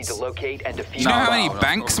Attackers need patience. to locate and defeat You know how No, many no,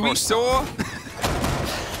 banks of we course saw?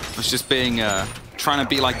 I was just being trying to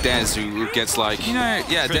be like Dez, who gets like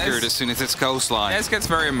Yeah, triggered Dez, as soon as it's coastline. Dez gets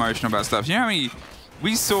very emotional about stuff. You know how many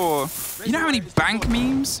we saw? You know how many bank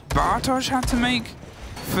memes Bartosz had to make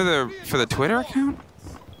for the Twitter account?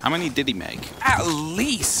 How many did he make? At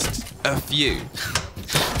least a few.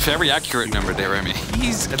 Very accurate number there, Remy.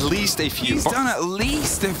 He's At least a few. He's done at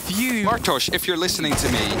least a few. Bartosz, if you're listening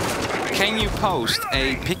to me, can you post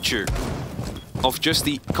a picture of just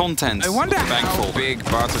the contents I wonder of the bank how folder? big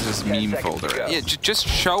Bartosz's meme folder is. Yeah, just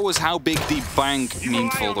show us how big the bank meme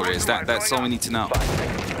folder is. That's all we need to know.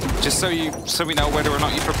 Just so we know whether or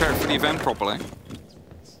not you prepared for the event properly.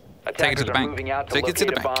 Take it to the Attackers are bank. moving out to Take it to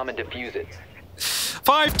locate the a bank. bomb and defuse it.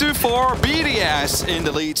 5-4, BDS in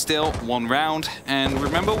the lead still, 1 round. And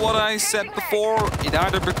remember what I said before, it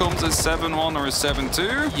either becomes a 7-1 or a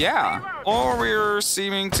 7-2. Yeah. Or we're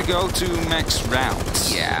seeming to go to max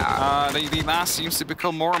rounds. Yeah. The last seems to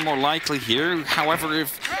become more and more likely here. However,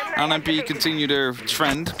 if NMP continue their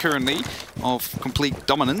trend currently of complete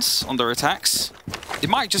dominance on their attacks, it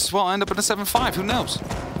might just well end up in a 7-5, who knows?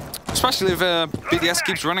 Especially if BDS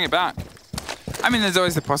keeps running it back. I mean, there's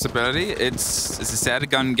always the possibility. It's, as I said, a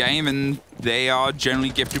gun game, and they are generally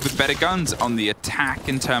gifted with better guns on the attack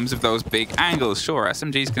in terms of those big angles. Sure,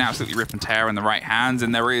 SMGs can absolutely rip and tear in the right hands,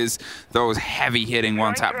 and there is those heavy-hitting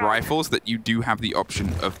one-tap rifles that you do have the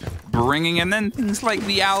option of bringing, and then things like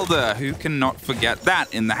the Alder, who cannot forget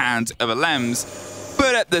that in the hands of a Lems.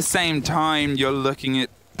 But at the same time, you're looking at,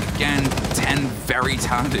 again, 10 very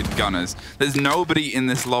talented gunners. There's nobody in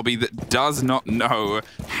this lobby that does not know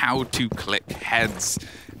how to click heads.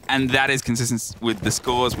 And that is consistent with the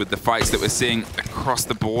scores, with the fights that we're seeing across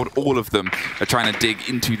the board. All of them are trying to dig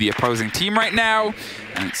into the opposing team right now.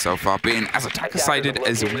 And it's so far been as attacker-sided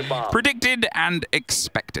as we predicted and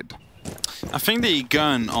expected. I think the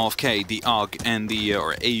gun of K, the AUG and the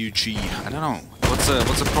or AUG, I don't know. What's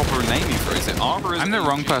a proper name for it? Is it AUG or is I'm it the AUG?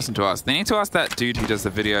 wrong person to ask. They need to ask that dude who does the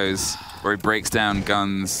videos where he breaks down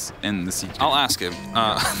guns in the CG. I'll ask him.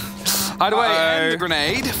 Either way, and the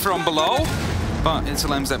grenade from below. But it's a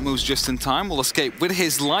Lems that moves just in time. Will escape with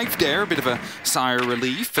his life there. A bit of a sigh of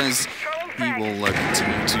relief as he will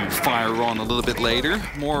continue to fire on a little bit later.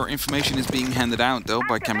 More information is being handed out, though,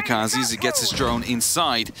 by Kamikaze as he gets his drone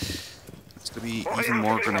inside. It's going to be even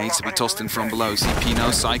more grenades to be tossed in from below. See Pino,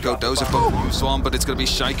 Psycho, those are both moves on, but it's going to be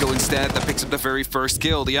Shaiko instead that picks up the very first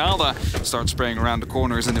kill. The Alda starts spraying around the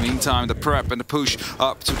corners. In the meantime, the prep and the push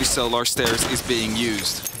up to the solar stairs is being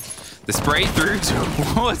used. The spray through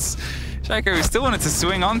towards Shaiko, who still wanted to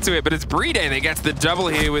swing onto it, but it's Bride that gets the double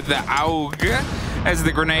here with the AUG as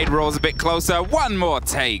the grenade rolls a bit closer. One more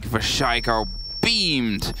take for Shaiko.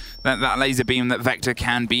 Beamed that laser beam that Vector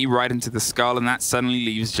can be right into the skull, and that suddenly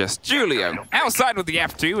leaves just Julio outside with the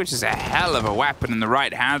F2, which is a hell of a weapon in the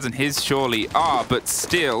right hands, and his surely are, but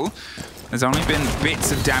still there's only been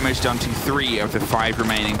bits of damage done to 3 of the 5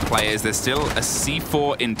 remaining players. There's still a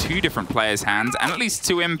C4 in 2 different players' hands, and at least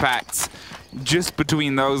 2 impacts just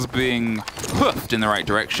between those being hoofed in the right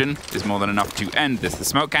direction is more than enough to end this. The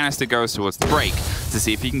smoke canister goes towards the break to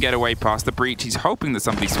see if he can get away past the breach. He's hoping that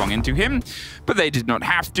somebody swung into him, but they did not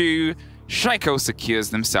have to. Shaiko secures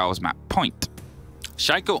themselves map point.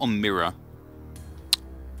 Shaiko on Mira.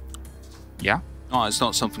 Yeah. Oh, it's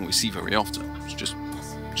not something we see very often. It's just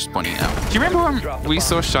pointing it out. Do you remember when we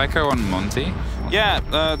saw Shaiko on Monty? Yeah,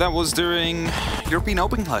 that was during European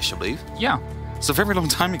Open Clash, I believe. Yeah. It's a very long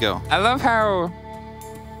time ago. I love how...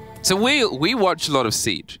 So we watch a lot of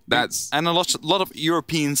Siege. That's... And a lot of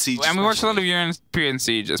European Siege. And we watch a lot of European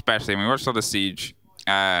Siege, especially. And we watch a lot of Siege.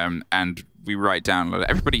 And we write down a lot of...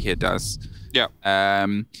 Everybody here does. Yeah.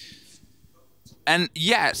 And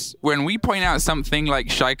yet, when we point out something like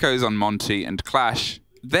Shaiko's on Monty and Clash,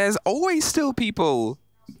 there's always still people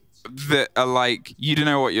that are like, you don't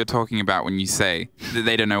know what you're talking about when you say that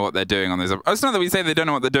they don't know what they're doing on those... It's not that we say they don't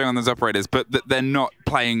know what they're doing on those operators, but that they're not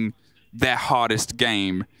playing their hardest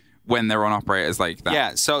game when they're on operators like that.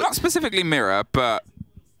 Yeah, so... Not specifically Mirror, but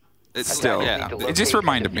it's still... Yeah. It just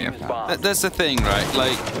reminded me of that. That's the thing, right?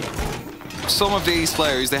 Like... Some of these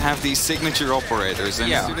players, they have these signature operators,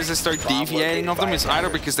 and as soon as they start deviating of them, it's either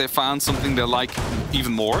because they found something they like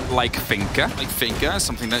even more, Like Finka. like Finka,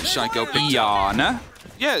 something that Shaiko picked up. Iana.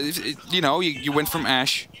 Yeah, you know, you went from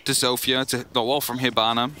Ashe to Sophia to, well, from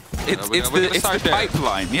Hibana. It's We're the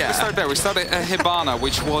pipeline, yeah. We start there. We started at Hibana,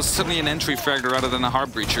 which was suddenly an entry fragger rather than a heart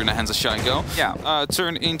breacher in the hands of Shaiko. Yeah.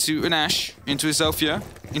 Turned into an Ashe, into a Sophia,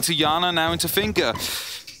 into Yana, now into Finka.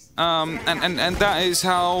 And that is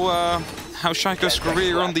how Shaiko's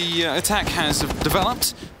career on the attack has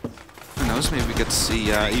developed. Who knows, maybe we get to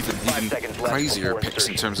see even crazier picks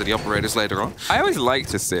in terms of the operators later on. I always like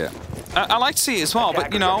to see it. I like to see it as well,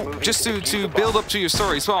 but you know, just to build up to your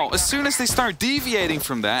story as well, as soon as they start deviating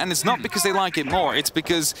from that, and it's not because they like it more, it's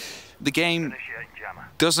because the game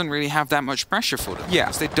doesn't really have that much pressure for them. Yeah.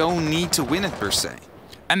 Because they don't need to win it per se.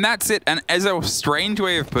 And that's it. And as a strange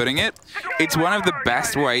way of putting it, it's one of the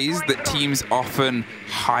best ways that teams often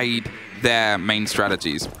hide their main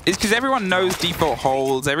strategies. It's because everyone knows default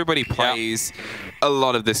holds, everybody plays a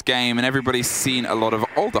lot of this game, and everybody's seen a lot of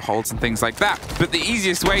older holds and things like that. But the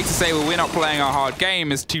easiest way to say, well, we're not playing our hard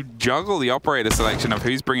game is to juggle the operator selection of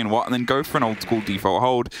who's bringing what and then go for an old school default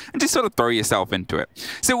hold and just sort of throw yourself into it.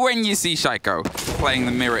 So when you see Shaiko playing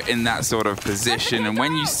the Mirror in that sort of position, and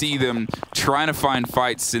when you see them trying to find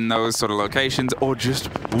fights in those sort of locations or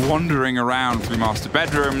just wandering around through Master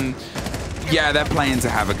Bedroom, yeah, they're playing to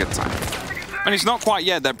have a good time. And it's not quite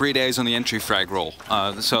yet that BDS is on the entry frag roll,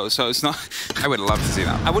 so it's not... I would love to see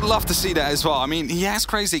that. I would love to see that as well. I mean, he has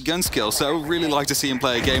crazy gun skill, so I would really like to see him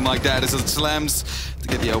play a game like that as it slams to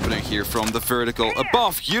get the opener here from the vertical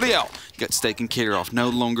above. Uriel gets taken care of. No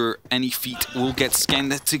longer any feet will get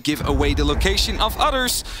scanned to give away the location of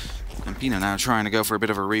others. And Pino now trying to go for a bit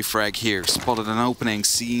of a refrag here. Spotted an opening,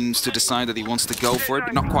 seems to decide that he wants to go for it,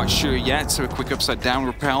 but not quite sure yet. So a quick upside down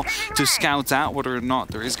rappel to scout out whether or not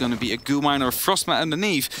there is going to be a goo mine or a frostmat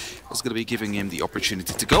underneath. That's going to be giving him the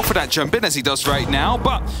opportunity to go for that jump in as he does right now,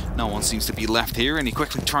 but no one seems to be left here, and he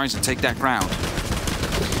quickly tries to take that ground.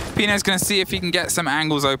 Pino's going to see if he can get some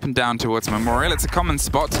angles open down towards Memorial. It's a common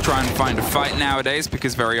spot to try and find a fight nowadays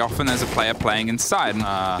because very often there's a player playing inside.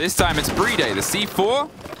 And this time it's BDS, the C4.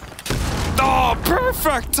 Oh,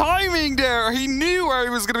 perfect timing there. He knew where he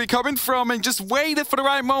was going to be coming from and just waited for the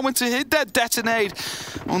right moment to hit that detonate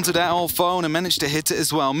onto that old phone and managed to hit it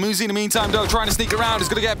as well. Muzi in the meantime, though, trying to sneak around. Is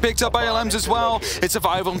going to get picked up by LMs as well. It's a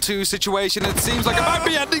 5-on-2 situation. It seems like it might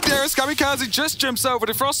be ending there as Kamikaze just jumps over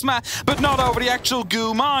the Frostmat, but not over the actual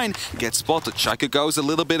goo mine. Gets spotted. Shaiko goes a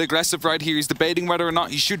little bit aggressive right here. He's debating whether or not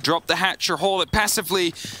he should drop the hatch or hold it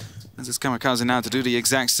passively. As it's Kamikaze now to do the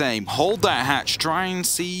exact same. Hold that hatch. Try and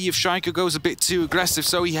see if Shaiko goes a bit too aggressive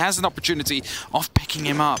so he has an opportunity of picking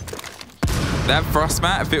him up. That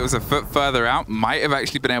Frostmat, if it was a foot further out, might have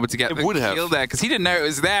actually been able to get the kill there because he didn't know it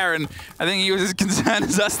was there, and I think he was as concerned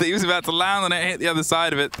as us that he was about to land and it hit the other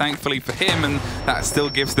side of it, thankfully for him, and that still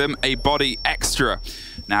gives them a body extra.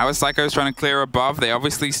 Now as Psycho's trying to clear above, they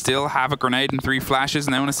obviously still have a grenade and 3 flashes,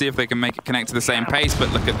 and they want to see if they can make it connect to the same pace,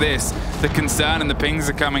 but look at this. The concern and the pings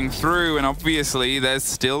are coming through, and obviously there's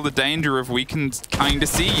still the danger of we can kind of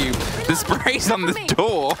see you. The spray's on the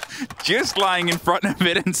door, just lying in front of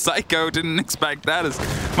it, and Psycho didn't expect that as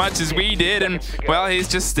much as we did, and well, here's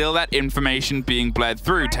just still that information being bled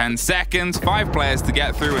through. 10 seconds, 5 players to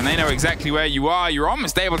get through, and they know exactly where you are. You're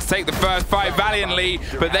almost able to take the first fight valiantly,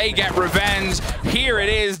 but they get revenge. Here it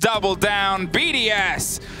is, double down.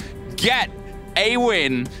 BDS get a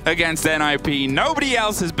win against NIP. Nobody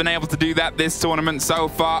else has been able to do that this tournament so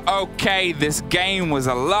far. Okay, this game was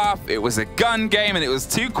a laugh. It was a gun game, and it was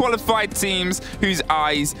 2 qualified teams whose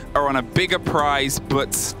eyes are on a bigger prize,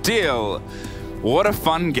 but still, what a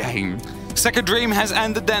fun game. Second Dream has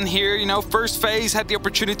ended then here. You know, first phase had the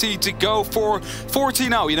opportunity to go for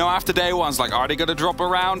 14-0. You know, after day one, it's like, are they going to drop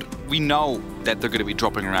around? We know that they're going to be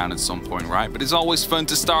dropping around at some point, right? But it's always fun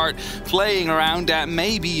to start playing around that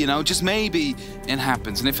maybe, you know, just maybe it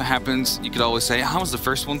happens. And if it happens, you could always say, I was the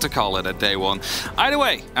first one to call it at day one. Either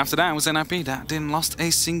way, after that was NIP. That didn't lost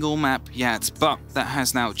a single map yet, but that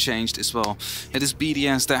has now changed as well. It is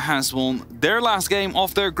BDS that has won their last game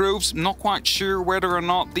of their groups. Not quite sure whether or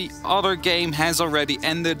not the other game has already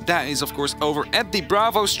ended. That is, of course, over at the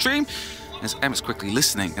Bravo stream. As Emma's quickly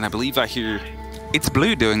listening, and I believe I hear It's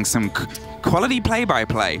Blue doing some quality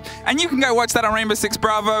play-by-play. And you can go watch that on Rainbow Six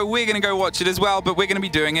Bravo. We're going to go watch it as well, but we're going to be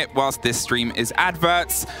doing it whilst this stream is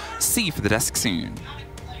adverts. See you for the desk soon.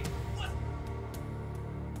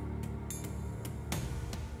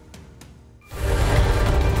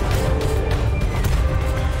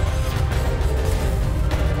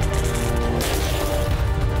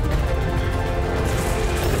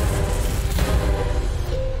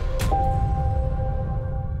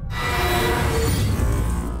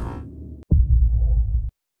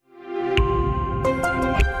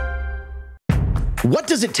 What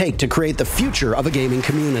does it take to create the future of a gaming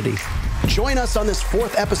community? Join us on this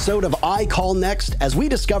 4th episode of I Call Next as we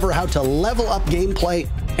discover how to level up gameplay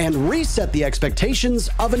and reset the expectations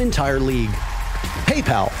of an entire league.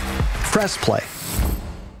 PayPal, press play.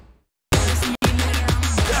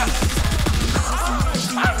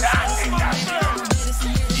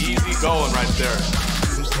 Easy going right there.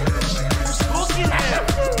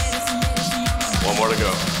 One more to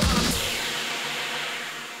go.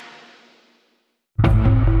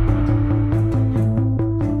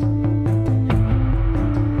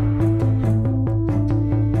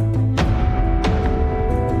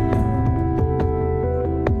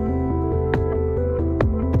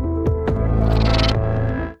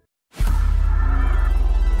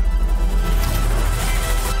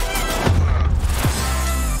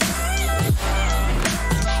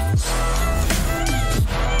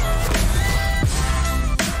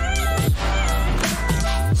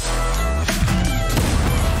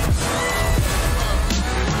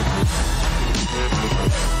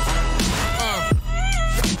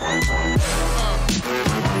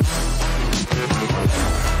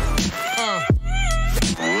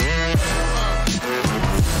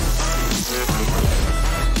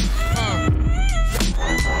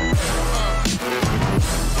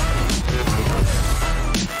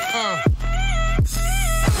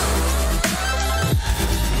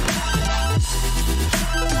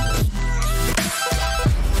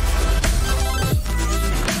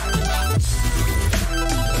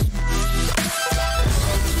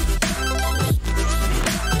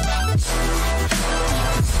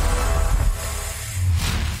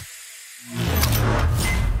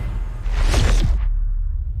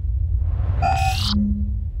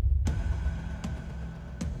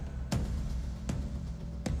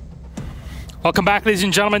 Welcome back, ladies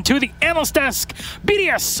and gentlemen, to the Analyst Desk.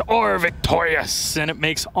 BDS are victorious, and it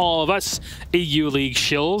makes all of us EU League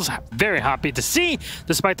shills very happy to see,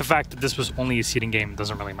 despite the fact that this was only a seeding game. It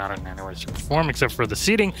doesn't really matter in any way to perform, except for the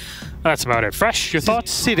seeding. That's about it. Fresh, your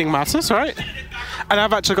thoughts? Seeding matters, right? And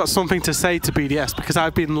I've actually got something to say to BDS because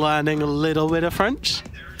I've been learning a little bit of French.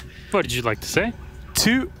 What did you like to say?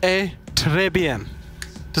 Tu es très bien.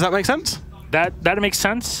 Does that make sense? That makes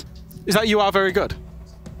sense. Is that you are very good?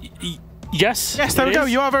 Yes. Yes, there we go.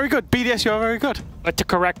 You are very good. BDS, you are very good. But to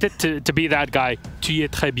correct it, to be that guy, tu es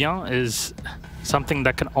très bien is something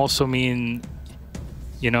that can also mean,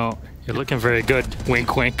 you know, you're looking very good.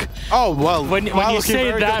 Wink, wink. Oh, well. When you say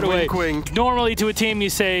it that way, wink, wink. Normally to a team you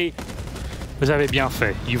say, vous avez bien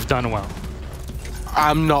fait. You've done well.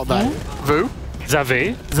 I'm not there. Vous? Vous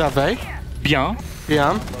avez bien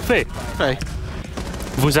fait. fait.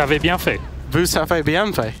 Vous avez bien fait. Vous avez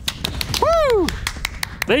bien fait. Woo!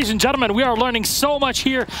 Ladies and gentlemen, we are learning so much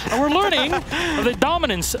here, and we're learning the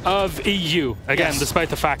dominance of EU. Again, despite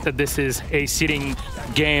the fact that this is a seeding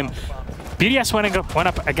game, BDS went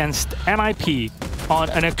up against NIP on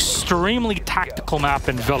an extremely tactical map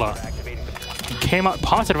in Villa. Came out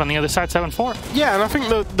positive on the other side, 7-4. Yeah, and I think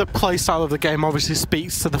the play style of the game obviously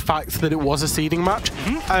speaks to the fact that it was a seeding match,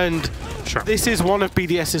 and this is one of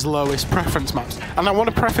BDS's lowest preference maps. And I want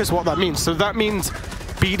to preface what that means. So that means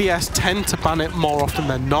BDS tend to ban it more often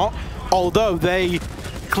than not, although they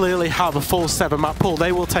clearly have a full 7-map pool.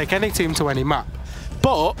 They will take any team to any map.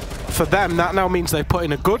 But for them, that now means they put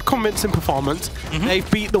in a good, convincing performance. They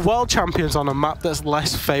beat the world champions on a map that's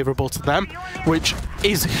less favorable to them, which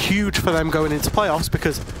is huge for them going into playoffs,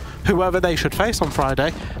 because whoever they should face on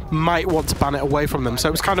Friday might want to ban it away from them. So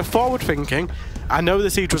it was kind of forward thinking. I know the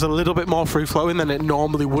siege was a little bit more free flowing than it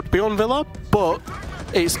normally would be on Villa, but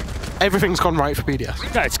everything's gone right for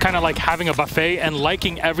BDS. Yeah, it's kind of like having a buffet and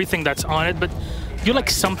liking everything that's on it, but you like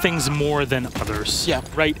some things more than others. Yeah.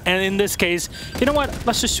 Right? And in this case, you know what?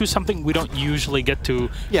 Let's just choose something we don't usually get to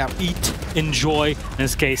eat, enjoy. In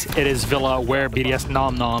this case, it is Villa, where BDS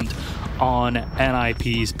nom-nommed on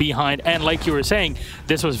NIP's behind. And like you were saying,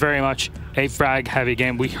 this was very much a frag-heavy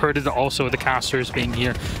game. We heard it also with the casters being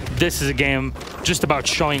here. This is a game just about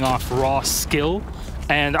showing off raw skill.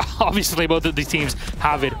 And obviously, both of these teams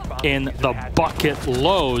have it in the bucket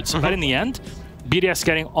loads. But in the end, BDS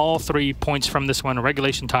getting all 3 points from this one.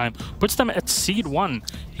 Regulation time puts them at seed 1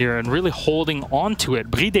 here and really holding on to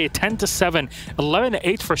it. Bride 10-7,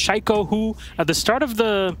 11-8 for Shaiko, who at the start of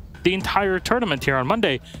the entire tournament here on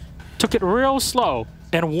Monday took it real slow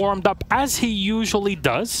and warmed up as he usually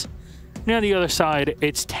does. And on the other side,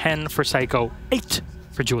 it's 10 for Shaiko, 8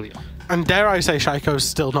 for Julio. And dare I say Shaiko's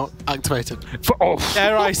still not activated.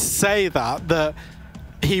 Dare I say that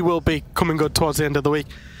he will be coming good towards the end of the week.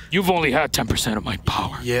 You've only had 10% of my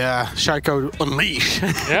power. Yeah, Shaiko unleash.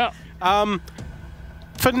 Yeah.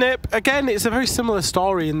 For NIP, again, it's a very similar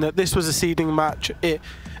story in that this was a seeding match. It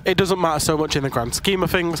doesn't matter so much in the grand scheme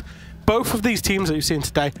of things. Both of these teams that you've seen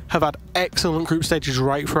today have had excellent group stages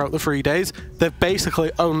right throughout the 3 days. They've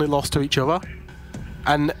basically only lost to each other.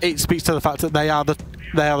 And it speaks to the fact that they are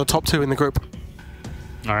the top 2 in the group.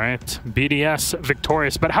 All right, BDS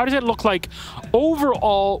victorious. But how does it look like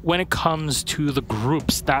overall when it comes to the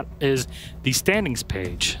groups? That is the standings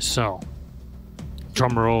page. So,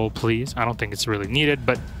 drum roll, please. I don't think it's really needed,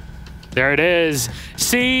 but there it is.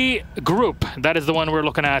 C group. That is the one we're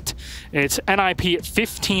looking at. It's NIP at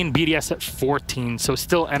 15, BDS at 14. So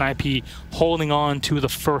still NIP holding on to the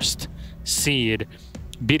first seed.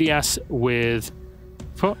 BDS with...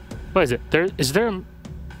 What is it?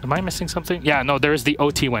 Am I missing something? Yeah, no, there is the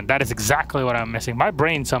OT win. That is exactly what I'm missing. My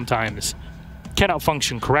brain sometimes cannot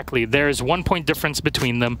function correctly. There's 1 point difference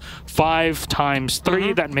between them. 5 times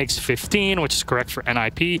 3, that makes 15, which is correct for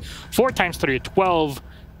NIP. 4 times 3 is 12,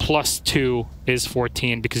 plus 2 is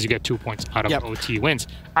 14 because you get 2 points out of OT wins.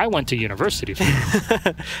 I went to university for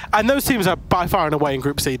that. And those teams are by far and away in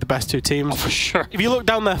Group C the best 2 teams. Oh, for sure. If you look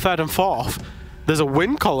down their 3rd and 4th, there's a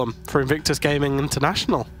win column for Invictus Gaming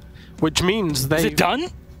International, which means they... Is it done?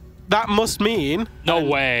 That must mean... No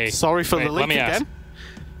way. Sorry for the leak again. Ask.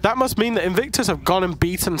 That must mean that Invictus have gone and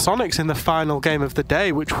beaten Sonics in the final game of the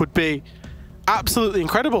day, which would be absolutely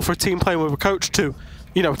incredible for a team playing with a coach to,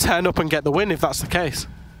 you know, turn up and get the win if that's the case.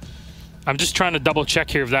 I'm just trying to double check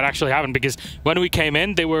here if that actually happened, because when we came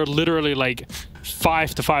in, they were literally like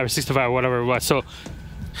 5-5 or 6-5, whatever it was. So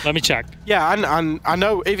let me check. Yeah, and I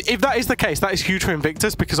know if that is the case, that is huge for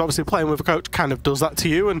Invictus, because obviously playing with a coach kind of does that to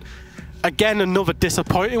you. And again, another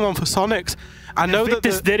disappointing one for Sonics. I know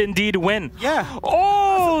Invictus that did indeed win. Yeah.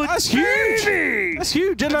 Oh, that's huge. That's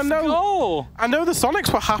huge. And I know the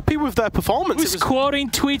Sonics were happy with their performance. Who's quoting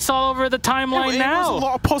tweets all over the timeline now? There was a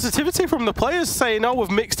lot of positivity from the players saying, "Oh, we've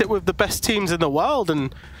mixed it with the best teams in the world,"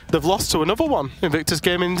 and they've lost to another one, Invictus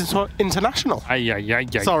Gaming International.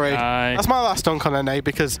 Sorry, that's my last dunk on NA,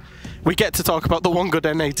 because we get to talk about the one good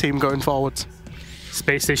NA team going forwards.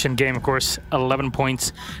 Space Station game, of course, 11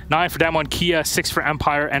 points. 9 for Damwon Kia, 6 for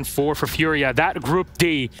Empire, and 4 for Furia. That Group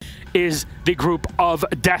D is the group of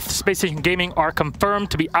death. Space Station Gaming are confirmed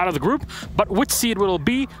to be out of the group, but which seed will it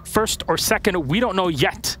be, first or second, we don't know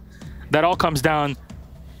yet. That all comes down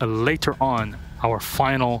later on, our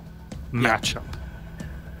final matchup.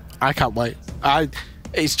 I can't wait.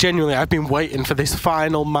 It's genuinely, I've been waiting for this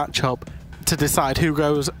final matchup to decide who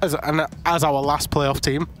goes as our last playoff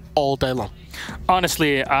team all day long.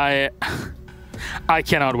 Honestly, I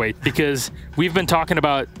cannot wait, because we've been talking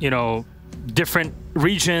about, you know, different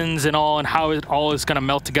regions and all, and how it all is going to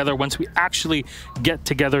melt together once we actually get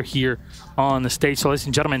together here on the stage. So, ladies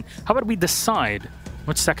and gentlemen, how about we decide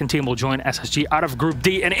which second team will join SSG out of Group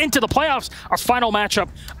D and into the playoffs, our final matchup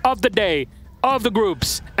of the day, of the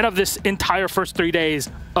groups, and of this entire first 3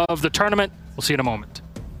 days of the tournament. We'll see you in a moment.